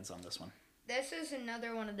with Titans on this one. This is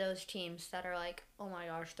another one of those teams that are like, oh my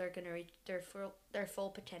gosh, they're going to reach their full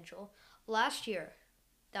potential. Last year,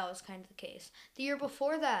 that was kind of the case. The year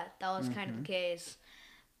before that was kind of the case.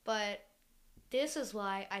 But this is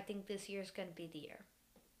why I think this year is going to be the year.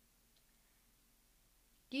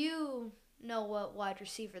 Do you know what wide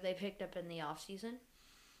receiver they picked up in the offseason?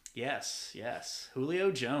 Yes. Julio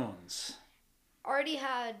Jones. Already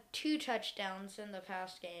had 2 touchdowns in the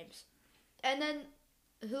past games. And then,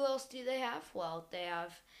 who else do they have? Well, they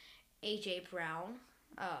have AJ Brown.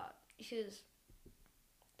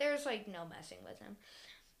 There's like no messing with him.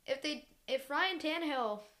 If Ryan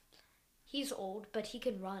Tannehill, he's old, but he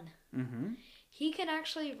can run. Mm-hmm. He can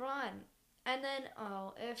actually run. And then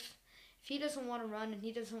if he doesn't want to run and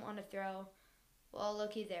he doesn't want to throw, well,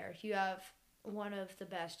 looky there. You have one of the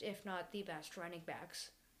best, if not the best, running backs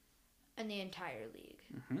in the entire league.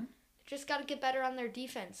 Mm-hmm. Just got to get better on their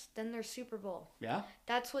defense. Then their Super Bowl. Yeah.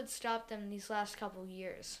 That's what stopped them these last couple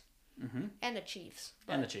years. Mm-hmm. And the Chiefs.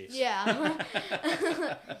 And the Chiefs. Yeah.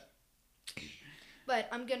 But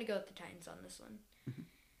I'm going to go with the Titans on this one. Mm-hmm.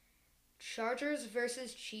 Chargers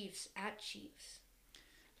versus Chiefs at Chiefs.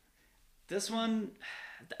 This one,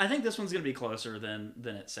 I think this one's going to be closer than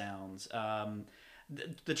it sounds.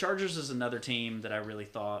 The Chargers is another team that I really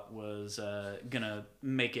thought was going to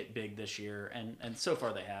make it big this year, and so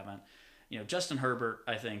far they haven't. Justin Herbert,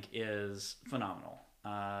 I think, is phenomenal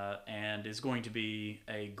and is going to be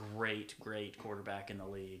a great, great quarterback in the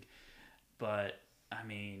league. But, I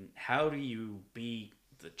mean, how do you beat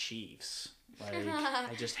the Chiefs?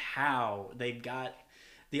 How? They've got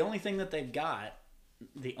 – the only thing that they've got,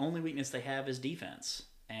 the only weakness they have is defense.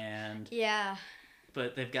 And yeah.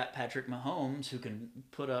 But they've got Patrick Mahomes, who can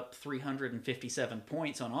put up 357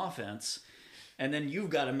 points on offense, and then you've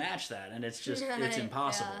got to match that, and it's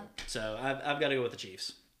impossible. Yeah. So I've got to go with the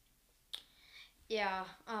Chiefs. Yeah.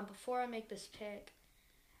 Before I make this pick,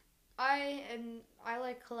 I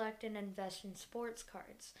like collect and invest in sports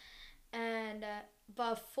cards, and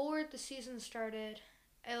before the season started,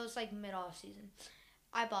 it was like mid-off season.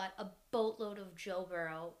 I bought a boatload of Joe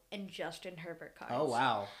Burrow and Justin Herbert cards. Oh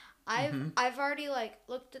wow! I've already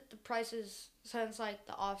looked at the prices since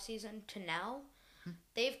the off season to now.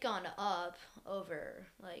 They've gone up over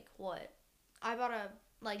what? I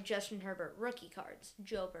bought Justin Herbert rookie cards,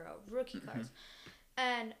 Joe Burrow rookie cards,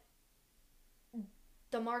 and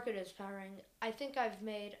the market is powering. I think I've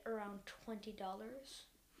made around $20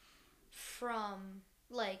 from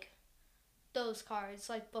those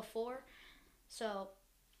cards before. So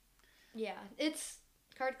yeah,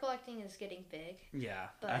 card collecting is getting big. Yeah,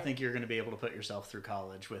 but I think you're going to be able to put yourself through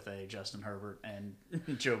college with a Justin Herbert and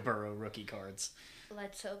Joe Burrow rookie cards.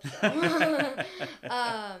 Let's hope so.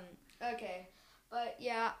 Okay, but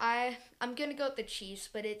yeah, I'm going to go with the Chiefs,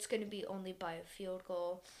 but it's going to be only by a field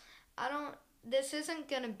goal. This isn't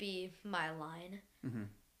going to be my line. Mm-hmm.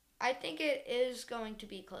 I think it is going to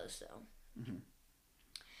be close though. Mm-hmm.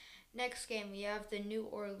 Next game, we have the New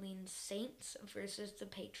Orleans Saints versus the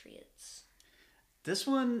Patriots. This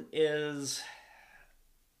one I'm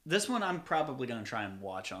probably going to try and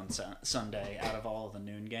watch on Sunday out of all of the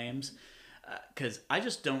noon games because I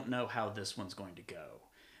just don't know how this one's going to go.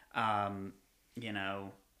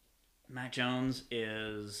 Mac Jones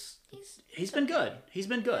he's been good. He's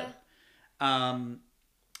been good. Yeah.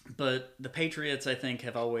 But the Patriots, I think,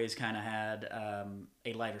 have always kind of had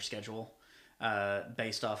a lighter schedule.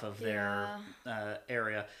 Based off of their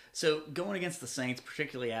area. So going against the Saints,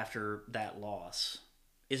 particularly after that loss,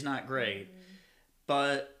 is not great. Mm-hmm.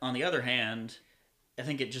 But on the other hand, I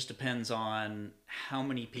think it just depends on how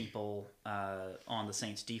many people on the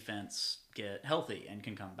Saints defense get healthy and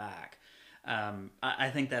can come back.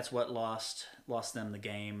 I think that's what lost them the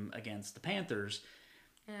game against the Panthers.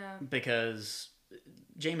 Yeah. Because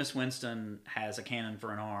Jameis Winston has a cannon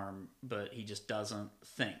for an arm, but he just doesn't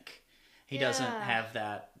think. He doesn't have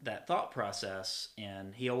that thought process,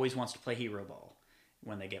 and he always wants to play hero ball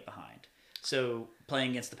when they get behind. So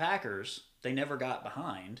playing against the Packers, they never got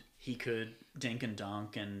behind. He could dink and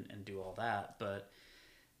dunk and do all that, but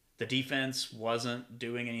the defense wasn't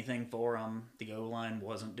doing anything for him. The O-line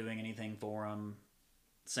wasn't doing anything for him.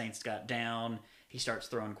 Saints got down. He starts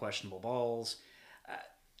throwing questionable balls.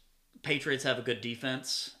 Patriots have a good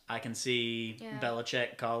defense. I can see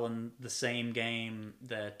Belichick calling the same game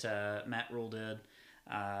that Matt Rule did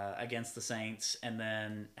against the Saints, and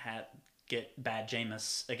then get bad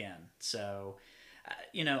Jameis again. So,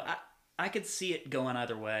 I could see it going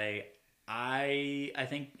either way. I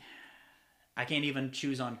think I can't even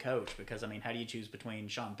choose on coach because how do you choose between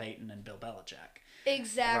Sean Payton and Bill Belichick?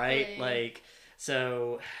 Exactly. Right?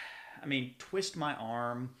 Twist my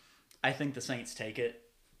arm. I think the Saints take it.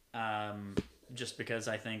 Just because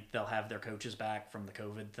I think they'll have their coaches back from the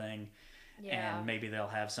COVID thing, and maybe they'll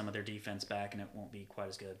have some of their defense back, and it won't be quite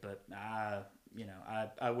as good. But I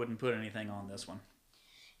wouldn't put anything on this one.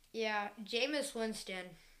 Yeah, Jameis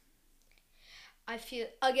Winston. I feel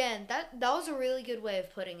again that was a really good way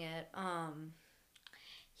of putting it.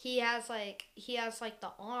 He has the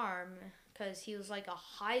arm because he was a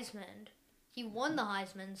Heisman. He won the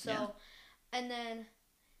Heisman, and then.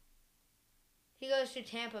 He goes to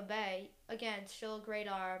Tampa Bay. Again, still a great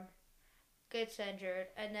arm. gets injured,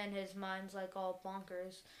 and then his mind's like all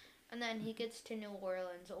bonkers. And then he gets to New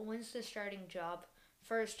Orleans, wins the starting job,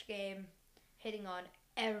 first game, hitting on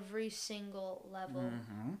every single level.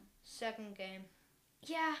 Mm-hmm. Second game,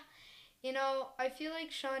 yeah, I feel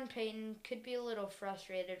like Sean Payton could be a little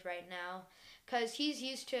frustrated right now because he's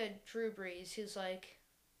used to Drew Brees, who's like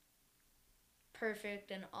perfect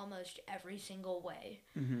in almost every single way.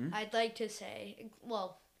 Mm-hmm. I'd like to say,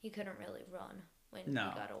 well, he couldn't really run when he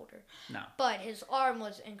got older. No. But his arm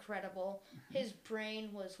was incredible. His brain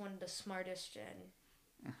was one of the smartest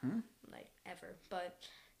in ever. But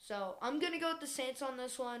so I'm gonna go with the Saints on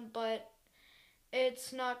this one, but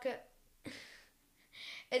it's not good.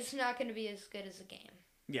 It's not gonna be as good as the game.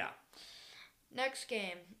 Yeah. Next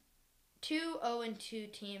game,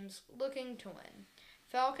 2-0-2 teams looking to win.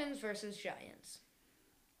 Falcons versus Giants.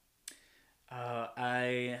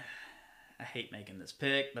 I hate making this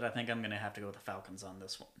pick, but I think I'm going to have to go with the Falcons on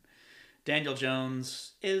this one. Daniel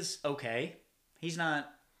Jones is okay. He's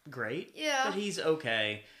not great, but he's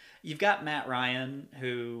okay. You've got Matt Ryan,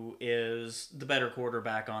 who is the better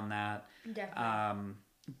quarterback on that. Definitely.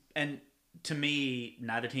 And to me,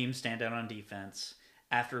 neither team stand out on defense.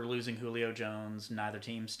 After losing Julio Jones, neither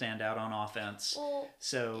team stand out on offense. Well,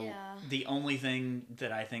 the only thing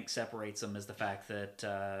that I think separates them is the fact that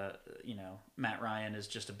Matt Ryan is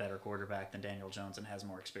just a better quarterback than Daniel Jones and has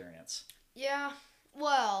more experience. Yeah.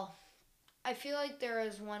 Well, I feel like there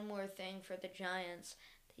is one more thing for the Giants.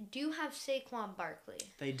 They do have Saquon Barkley.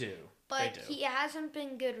 They do. But he hasn't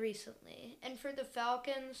been good recently. And for the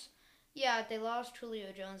Falcons, yeah, they lost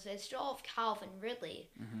Julio Jones. They still have Calvin Ridley.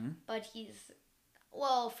 Mm-hmm. But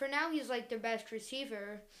well, for now he's like their best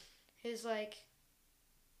receiver. He's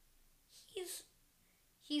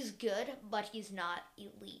good, but he's not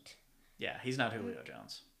elite. Yeah, he's not Julio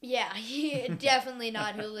Jones. Yeah, definitely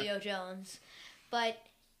not Julio Jones. But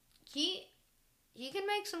he can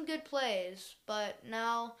make some good plays, but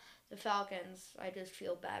now the Falcons, I just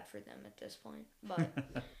feel bad for them at this point. But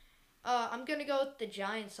I'm going to go with the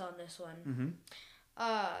Giants on this one. Mm-hmm.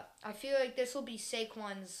 I feel like this will be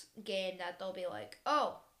Saquon's game that they'll be like,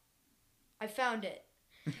 oh, I found it.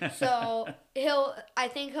 So I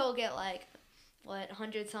think he'll get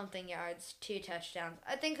 100-something yards, 2 touchdowns.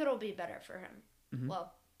 I think it'll be better for him. Mm-hmm.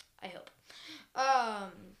 Well, I hope.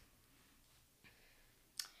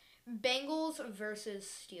 Bengals versus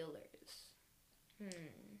Steelers.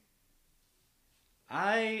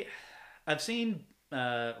 I've seen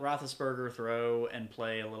Roethlisberger throw and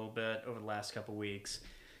play a little bit over the last couple weeks.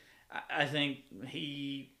 I think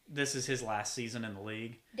this is his last season in the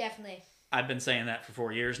league. Definitely. I've been saying that for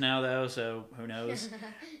 4 years now, though, so who knows?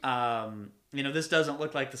 This doesn't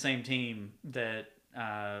look like the same team that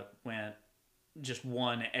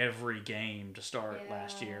won every game to start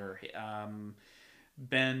last year.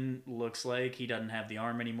 Ben looks like he doesn't have the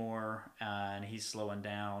arm anymore, and he's slowing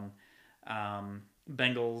down.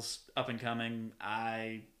 Bengals up and coming.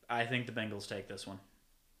 I think the Bengals take this one.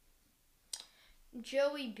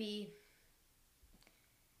 Joey B.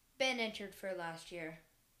 Been injured for last year.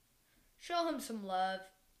 Show him some love.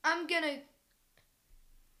 I'm gonna...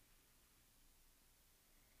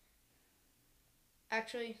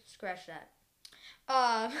 Actually, scratch that.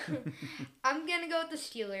 I'm gonna go with the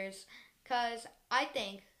Steelers because I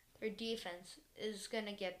think their defense is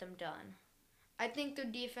gonna get them done. I think their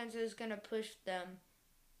defense is gonna push them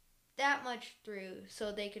that much through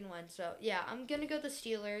so they can win. So yeah, I'm gonna go the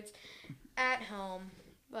Steelers at home.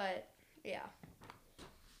 But yeah.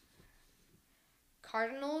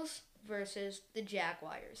 Cardinals versus the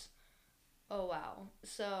Jaguars. Oh wow.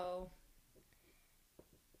 So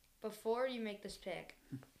before you make this pick,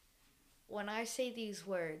 when I say these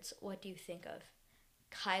words, what do you think of?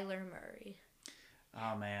 Kyler Murray.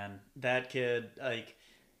 Oh man, that kid,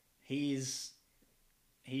 he's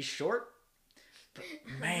short, but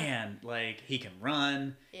man, he can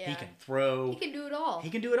run, he can throw, he can do it all. He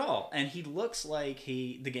can do it all, and he looks like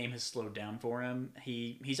the game has slowed down for him.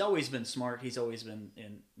 He's always been smart. He's always been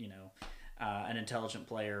an intelligent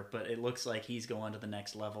player, but it looks like he's going to the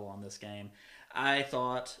next level on this game. I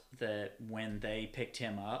thought that when they picked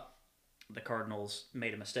him up, the Cardinals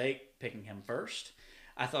made a mistake picking him first.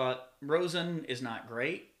 I thought Rosen is not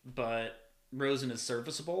great, but Rosen is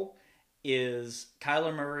serviceable. Is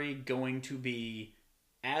Kyler Murray going to be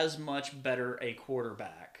as much better a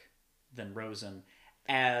quarterback than Rosen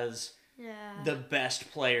as the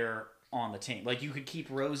best player on the team? You could keep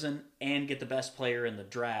Rosen and get the best player in the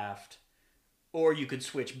draft, or you could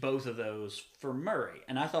switch both of those for Murray.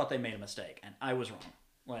 And I thought they made a mistake, and I was wrong.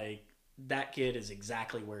 That kid is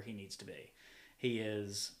exactly where he needs to be. He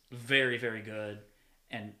is very, very good,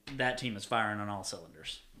 and that team is firing on all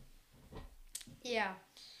cylinders. Yeah.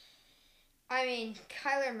 I mean,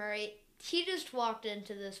 Kyler Murray, he just walked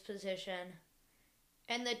into this position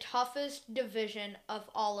in the toughest division of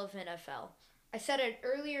all of NFL. I said it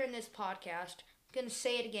earlier in this podcast. I'm going to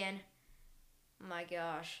say it again. My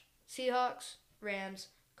gosh. Seahawks, Rams,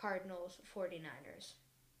 Cardinals, 49ers.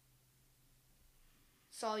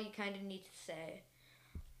 That's all you kind of need to say.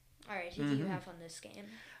 All right, who do you have on this game?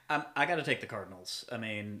 I got to take the Cardinals. I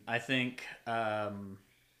mean, I think,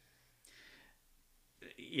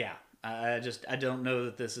 yeah. I don't know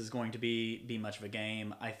that this is going to be much of a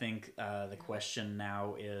game. I think the question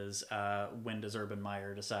now is when does Urban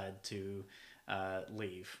Meyer decide to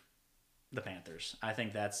leave the Panthers? I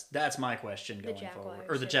think that's my question going forward.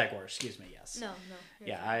 Or the Jaguars, excuse me. Yes. No.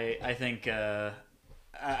 Yeah, I think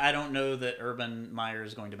I don't know that Urban Meyer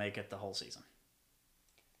is going to make it the whole season.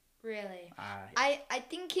 Really? Yeah. I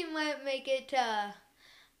think he might make it to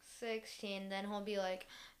 16. Then he'll be like,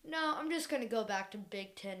 no, I'm just going to go back to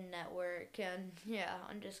Big Ten Network. And yeah,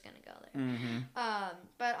 I'm just going to go there. Mm-hmm.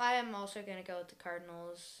 But I am also going to go with the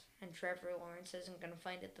Cardinals. And Trevor Lawrence isn't going to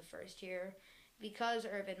find it the first year. Because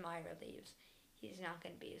Urban Meyer leaves, he's not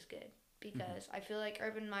going to be as good. Because I feel like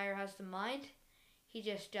Urban Meyer has the mind. He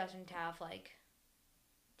just doesn't have, like,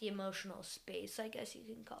 the emotional space, I guess you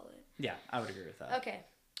can call it. Yeah, I would agree with that. Okay.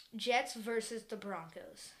 Jets versus the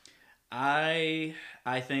Broncos. I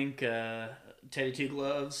think Teddy Two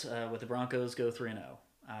Gloves with the Broncos go 3-0.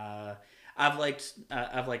 I've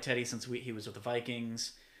liked Teddy since he was with the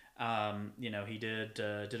Vikings. He did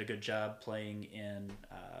a good job playing in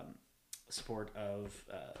support of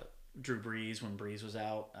Drew Brees when Brees was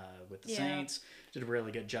out with the Saints. Did a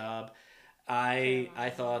really good job.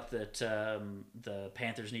 I thought that the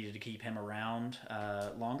Panthers needed to keep him around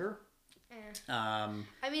longer. I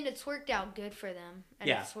mean, it's worked out good for them, and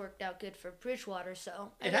it's worked out good for Bridgewater,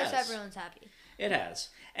 so I guess everyone's happy. It has.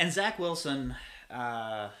 And Zach Wilson, 3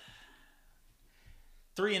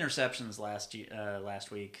 interceptions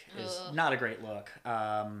last week is not a great look.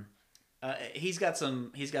 He's got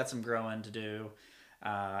some growing to do,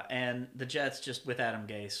 and the Jets just with Adam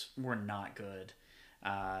Gase were not good.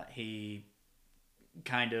 He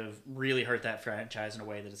kind of really hurt that franchise in a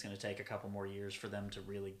way that it's going to take a couple more years for them to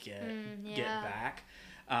really get back.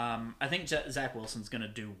 I think Zach Wilson's going to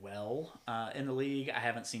do well in the league. I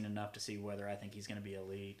haven't seen enough to see whether I think he's going to be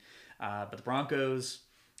elite. But the Broncos,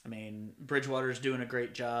 I mean, Bridgewater's doing a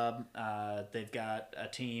great job. They've got a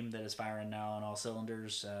team that is firing now on all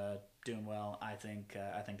cylinders, doing well. I think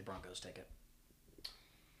the Broncos take it.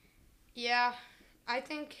 Yeah, I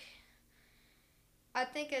think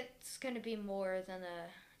it's going to be more than a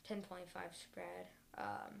 10.5 spread.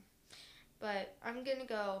 But I'm going to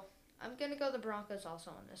go the Broncos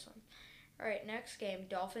also on this one. All right, next game,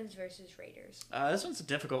 Dolphins versus Raiders. This one's a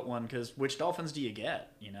difficult one because which Dolphins do you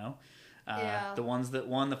get, you know? The ones that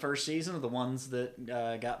won the first season or the ones that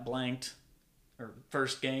got blanked or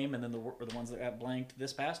first game and then the ones that got blanked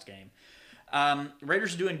this past game.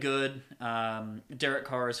 Raiders are doing good. Derek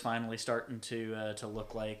Carr is finally starting to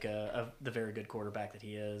look like the very good quarterback that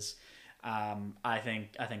he is. I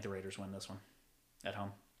think the Raiders win this one at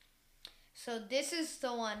home. So this is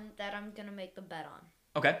the one that I'm gonna make the bet on.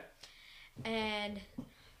 Okay. And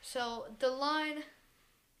so the line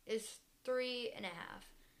is 3.5.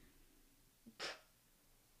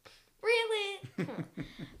 Really?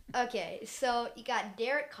 Okay, so you got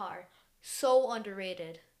Derek Carr, so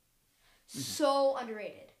underrated. So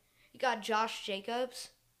underrated. You got Josh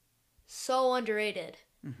Jacobs, so underrated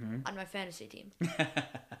on my fantasy team.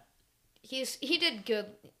 He did good.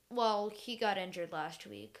 Well, he got injured last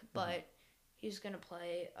week, but he's gonna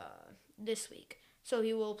play this week, so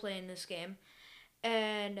he will play in this game.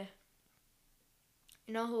 And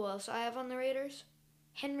you know who else I have on the Raiders?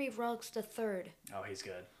 Henry Ruggs III. Oh, he's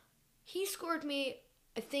good. He scored me,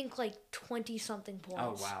 I think, like 20-something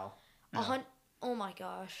points. Oh wow. Oh my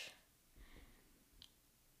gosh.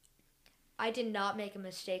 I did not make a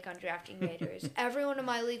mistake on drafting Raiders. Everyone in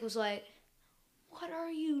my league was like, what are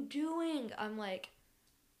you doing? I'm like,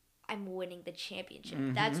 I'm winning the championship.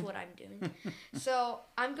 That's what I'm doing. So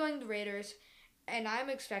I'm going the Raiders, and I'm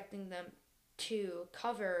expecting them to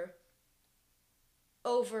cover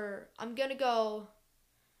over. I'm going to go,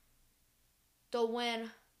 they'll win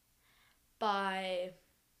by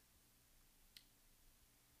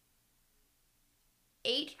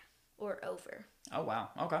 8 or over. Oh, wow.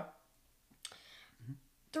 Okay.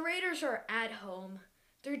 The Raiders are at home.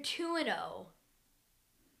 They're 2-0. Come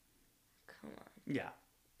on. Yeah.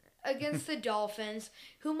 Against the Dolphins,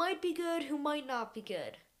 who might be good, who might not be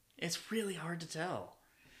good. It's really hard to tell.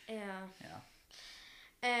 Yeah. Yeah.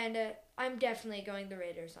 And I'm definitely going the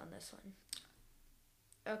Raiders on this one.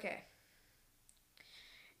 Okay.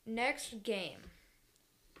 next game,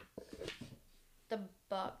 the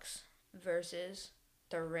Bucks versus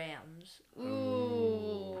the Rams.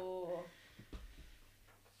 Ooh.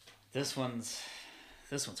 This one's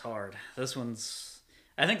hard.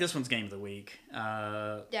 I think this one's game of the week.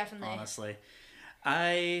 Definitely. Honestly,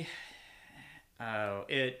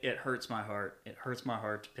 it hurts my heart. It hurts my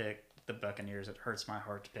heart to pick the Buccaneers. It hurts my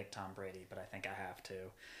heart to pick Tom Brady, but I think I have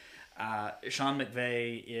to. Sean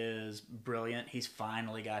McVay is brilliant. He's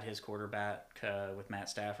finally got his quarterback with Matt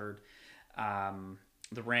Stafford.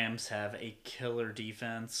 The Rams have a killer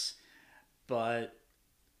defense, but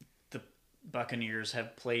the Buccaneers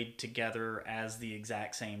have played together as the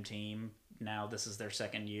exact same team. Now this is their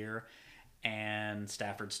second year, and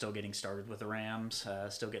Stafford's still getting started with the Rams,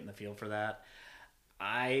 still getting the feel for that.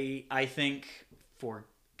 I think for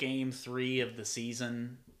Game 3 of the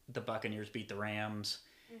season, the Buccaneers beat the Rams.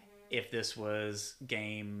 Mm-hmm. If this was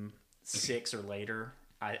Game 6 or later,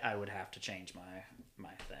 I would have to change my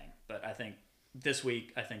thing. But I think this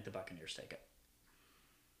week, I think the Buccaneers take it.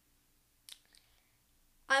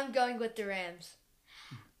 I'm going with the Rams.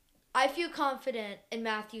 I feel confident in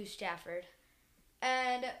Matthew Stafford.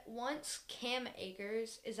 And once Cam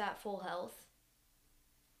Akers is at full health,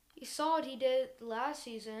 you saw what he did last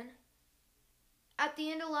season. At the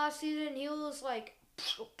end of last season, he was like...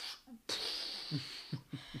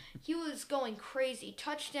 he was going crazy.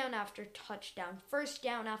 Touchdown after touchdown. First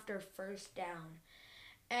down after first down.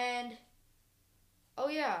 And... oh,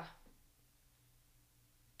 yeah.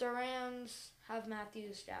 The Rams have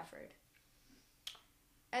Matthew Stafford.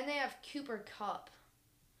 And they have Cooper Kupp.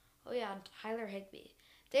 Oh, yeah, and Tyler Higbee.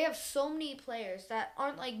 They have so many players that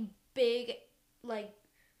aren't, like, big, like,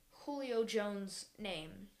 Julio Jones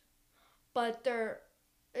names. But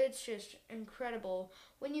it's just incredible.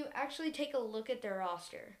 When you actually take a look at their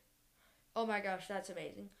roster. Oh, my gosh, that's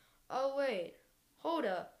amazing. Oh, wait. Hold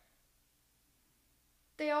up.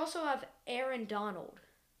 They also have Aaron Donald.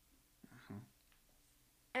 Uh-huh.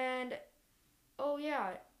 And, oh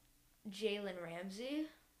yeah, Jalen Ramsey,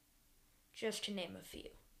 just to name a few.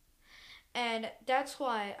 And that's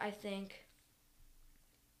why I think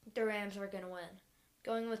the Rams are going to win.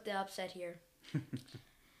 Going with the upset here.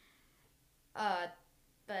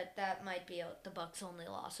 But that might be the Bucs' only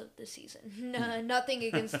loss of the season. No, nothing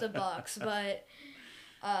against the Bucs, but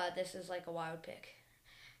this is like a wild pick.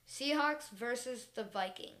 Seahawks versus the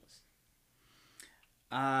Vikings.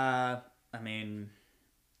 I mean,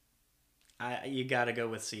 you got to go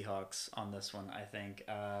with Seahawks on this one. I think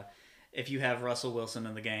if you have Russell Wilson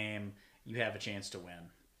in the game, you have a chance to win,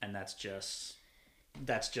 and that's just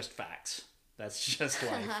facts. That's just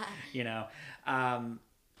life, you know.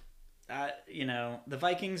 The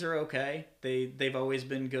Vikings are okay. They've always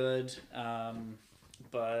been good,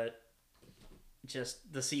 but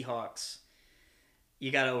just the Seahawks. You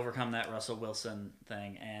got to overcome that Russell Wilson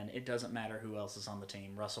thing, and it doesn't matter who else is on the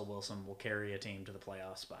team. Russell Wilson will carry a team to the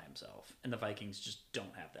playoffs by himself, and the Vikings just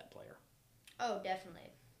don't have that player. Oh, definitely.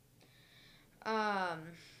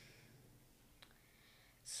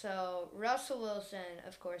 So, Russell Wilson,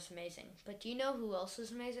 of course, amazing. But do you know who else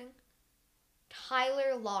is amazing?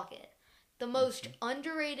 Tyler Lockett, the most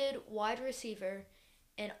underrated wide receiver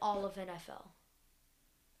in all of NFL.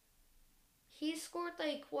 He scored,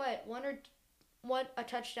 like, a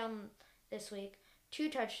touchdown this week, 2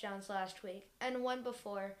 touchdowns last week, and 1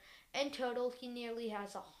 before. In total, he nearly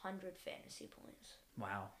has 100 fantasy points.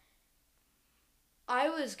 Wow. I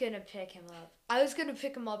was going to pick him up. I was going to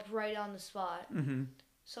pick him up right on the spot. Mm-hmm.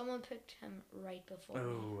 Someone picked him right before me.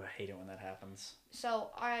 Oh, I hate it when that happens.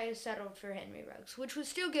 So I settled for Henry Ruggs, which was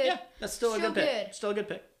still good. Yeah, that's still a good pick. Still a good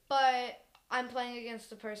pick. But I'm playing against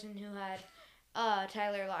the person who had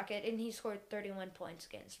Tyler Lockett, and he scored 31 points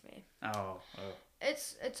against me. Oh.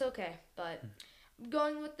 It's okay, but I'm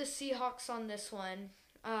going with the Seahawks on this one.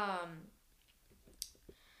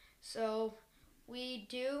 So we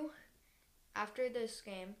do after this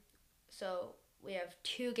game. So we have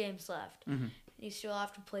 2 games left. Mm-hmm. You still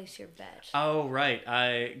have to place your bet. Oh, right.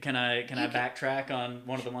 Can I backtrack on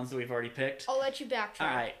one of the ones that we've already picked? I'll let you backtrack. All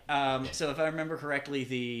right. So if I remember correctly,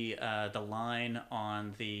 the line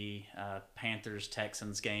on the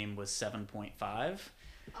Panthers-Texans game was 7.5.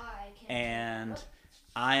 And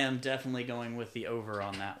I am definitely going with the over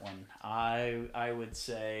on that one. I would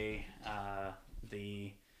say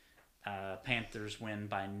the Panthers win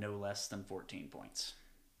by no less than 14 points.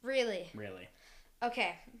 Really? Really.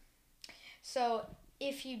 Okay. So,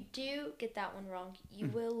 if you do get that one wrong, you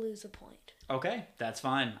will lose a point. Okay, that's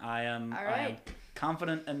fine. I am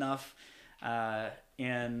confident enough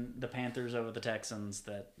in the Panthers over the Texans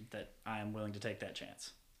that I am willing to take that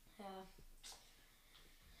chance. Yeah.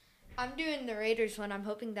 I'm doing the Raiders one. I'm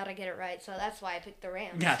hoping that I get it right, so that's why I picked the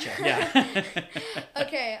Rams. Gotcha. Yeah.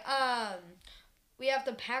 Okay. We have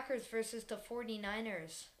the Packers versus the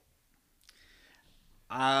 49ers.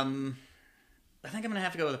 I think I'm gonna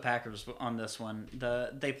have to go with the Packers on this one.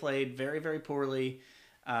 They played very, very poorly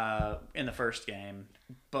in the first game,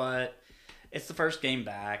 but it's the first game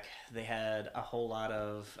back. They had a whole lot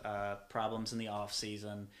of problems in the off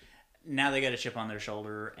season. Now they got a chip on their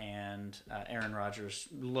shoulder, and Aaron Rodgers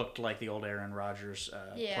looked like the old Aaron Rodgers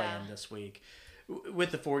playing this week. With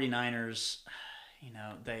the 49ers,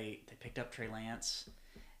 they picked up Trey Lance,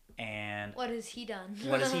 and what has he done?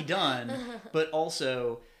 What has he done? But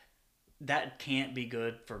also, that can't be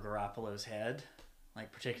good for Garoppolo's head,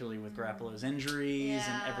 like particularly with Garoppolo's injuries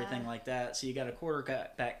and everything like that. So you got a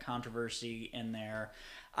quarterback controversy in there.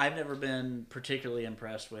 I've never been particularly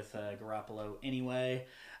impressed with Garoppolo anyway.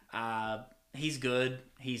 He's good.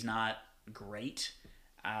 He's not great.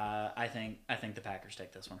 I think the Packers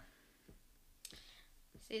take this one.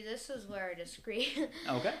 See, this is where I disagree.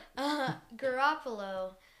 Okay.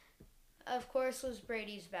 Garoppolo, of course, was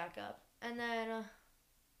Brady's backup, and then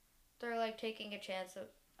they're like taking a chance of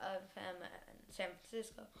him in San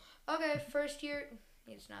Francisco. Okay, first year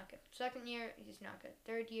he's not good. Second year he's not good.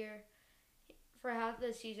 Third year, for half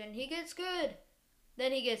the season he gets good,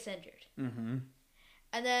 then he gets injured. Mm-hmm.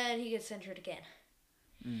 And then he gets injured again.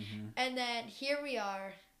 Mm-hmm. And then here we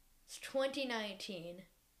are. It's 2019.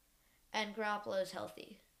 And Garoppolo's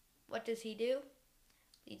healthy. What does he do?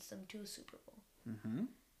 Leads them to a Super Bowl. Mm-hmm.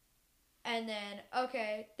 And then,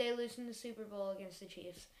 okay, they lose in the Super Bowl against the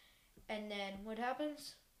Chiefs. And then what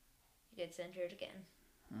happens? He gets injured again.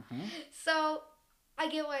 Mm-hmm. So, I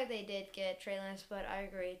get why they did get Trey Lance, but I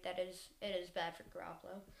agree that it is bad for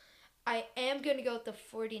Garoppolo. I am going to go with the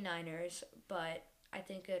 49ers, but I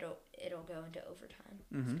think it'll go into overtime.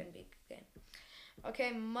 Mm-hmm. It's going to be a good game.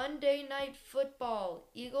 Okay, Monday Night Football.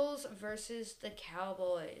 Eagles versus the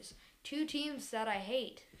Cowboys. Two teams that I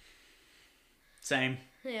hate. Same.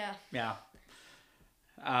 Yeah. Yeah.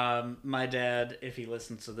 My dad, if he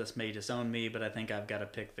listens to this, may disown me, but I think I've got to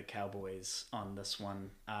pick the Cowboys on this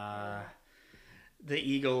one. The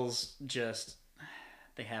Eagles just,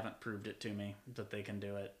 they haven't proved it to me that they can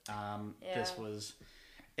do it.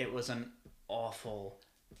 It was an awful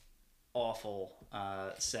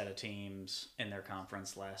set of teams in their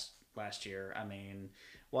conference last year. I mean,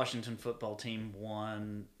 Washington football team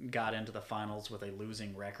got into the finals with a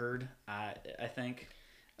losing record, I think.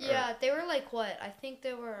 Yeah, they were like what? I think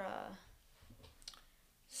they were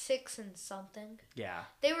 6 and something. Yeah.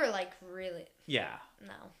 They were like really. Yeah.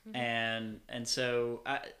 No. And so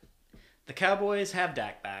the Cowboys have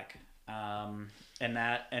Dak back,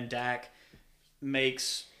 and Dak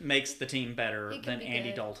makes the team better than Andy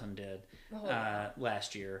good. Dalton did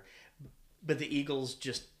last year. But the Eagles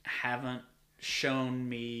just haven't shown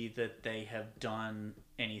me that they have done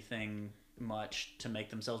anything much to make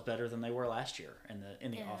themselves better than they were last year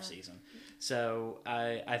in the off season. So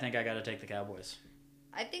I think I got to take the Cowboys.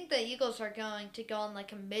 I think the Eagles are going to go on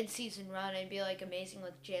like a mid-season run and be like amazing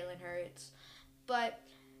with Jalen Hurts. But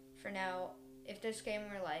for now, if this game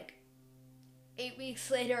were like 8 weeks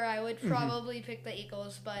later, I would probably pick the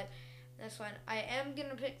Eagles. But that's fine. I am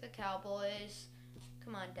gonna pick the Cowboys.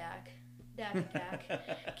 Come on, Dak. Dak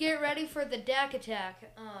attack. Get ready for the Dak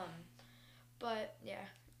attack. But yeah.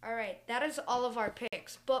 All right, that is all of our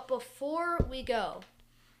picks. But before we go,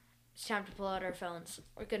 it's time to pull out our phones.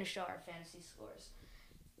 We're going to show our fantasy scores.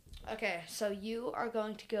 Okay, so you are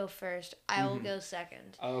going to go first. I will go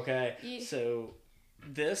second. Okay, so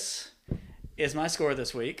this is my score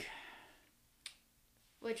this week.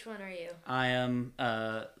 Which one are you? I am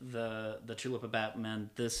the Tulip of Batman.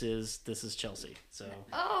 This is Chelsea. So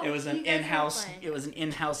it was an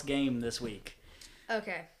in-house game this week.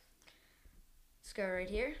 Okay. Let's go right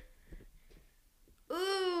here.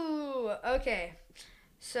 Ooh, okay.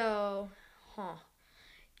 So,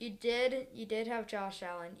 you did have Josh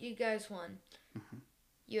Allen. You guys won. Mm-hmm.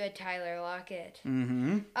 You had Tyler Lockett.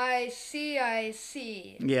 Mm-hmm. I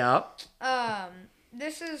see. Yeah.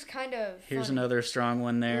 This is kind of Here's funny. another strong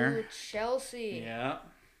one there. Ooh, Chelsea. Yeah.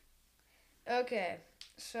 Okay.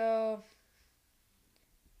 So,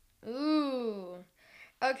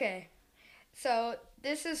 okay. So,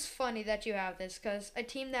 this is funny that you have this because a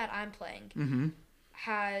team that I'm playing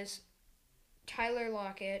has Tyler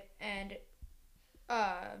Lockett and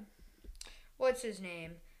what's his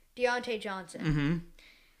name? Deontay Johnson. Mm-hmm.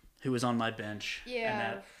 Who was on my bench.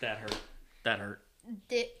 Yeah. And that hurt. That hurt.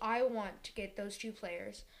 I want to get those two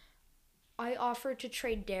players. I offered to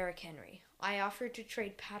trade Derrick Henry. I offered to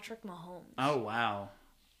trade Patrick Mahomes. Oh, wow.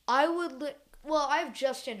 I would Well, I have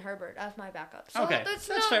Justin Herbert as my backup. So Okay, that's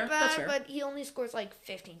that's not fair, bad, that's fair. but he only scores like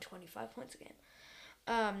 15, 25 points a game.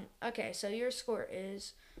 Okay, so your score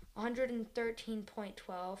is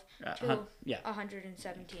 113.12 to Yeah.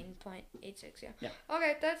 117.86. Yeah.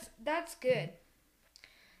 Okay, that's good.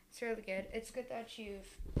 It's really good. It's good that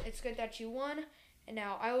you won. And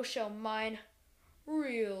now I will show mine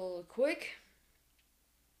real quick.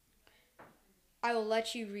 I will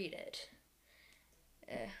let you read it.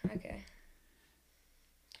 Okay.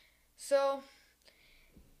 So,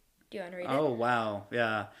 do you want to read it? Oh, wow.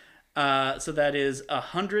 Yeah. So that is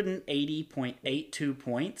 180.82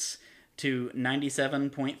 points to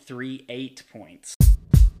 97.38 points.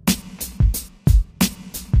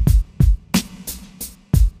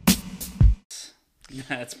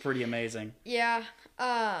 That's pretty amazing. Yeah.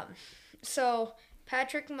 So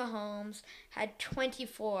Patrick Mahomes had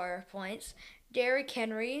 24 points. Derrick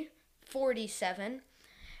Henry, 47.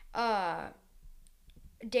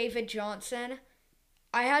 David Johnson,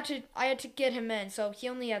 I had to get him in, so he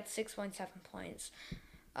only had 6.7 points.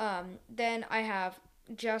 Then I have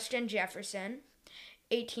Justin Jefferson,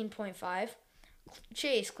 18.5.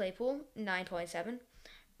 Chase Claypool, 9.7.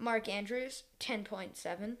 Mark Andrews,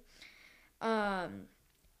 10.7.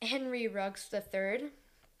 Henry Ruggs III,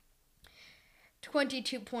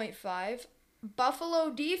 22.5.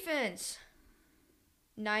 Buffalo defense,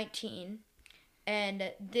 19.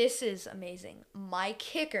 And this is amazing. My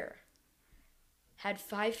kicker had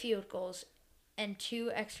 5 field goals and 2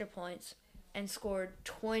 extra points and scored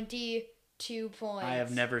 22 points. I have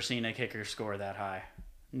never seen a kicker score that high.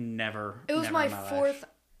 Never. It was never my in fourth.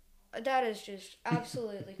 Life. That is just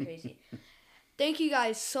absolutely crazy. Thank you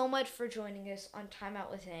guys so much for joining us on Time Out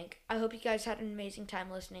with Hank. I hope you guys had an amazing time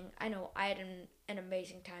listening. I know I had an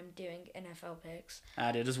amazing time doing NFL picks.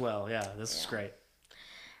 I did as well. Yeah, this is great.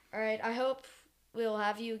 All right, I hope we'll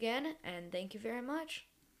have you again, and thank you very much.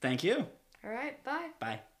 Thank you. All right, bye.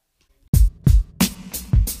 Bye.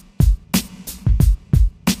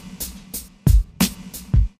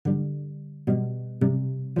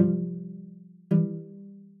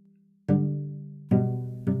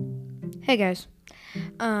 Hey guys,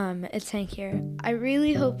 it's Hank here. I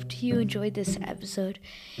really hoped you enjoyed this episode.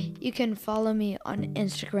 You can follow me on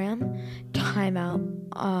Instagram,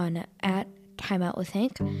 at Timeout with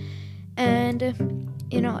Hank. And,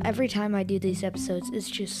 every time I do these episodes, it's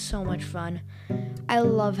just so much fun. I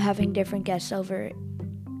love having different guests over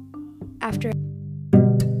after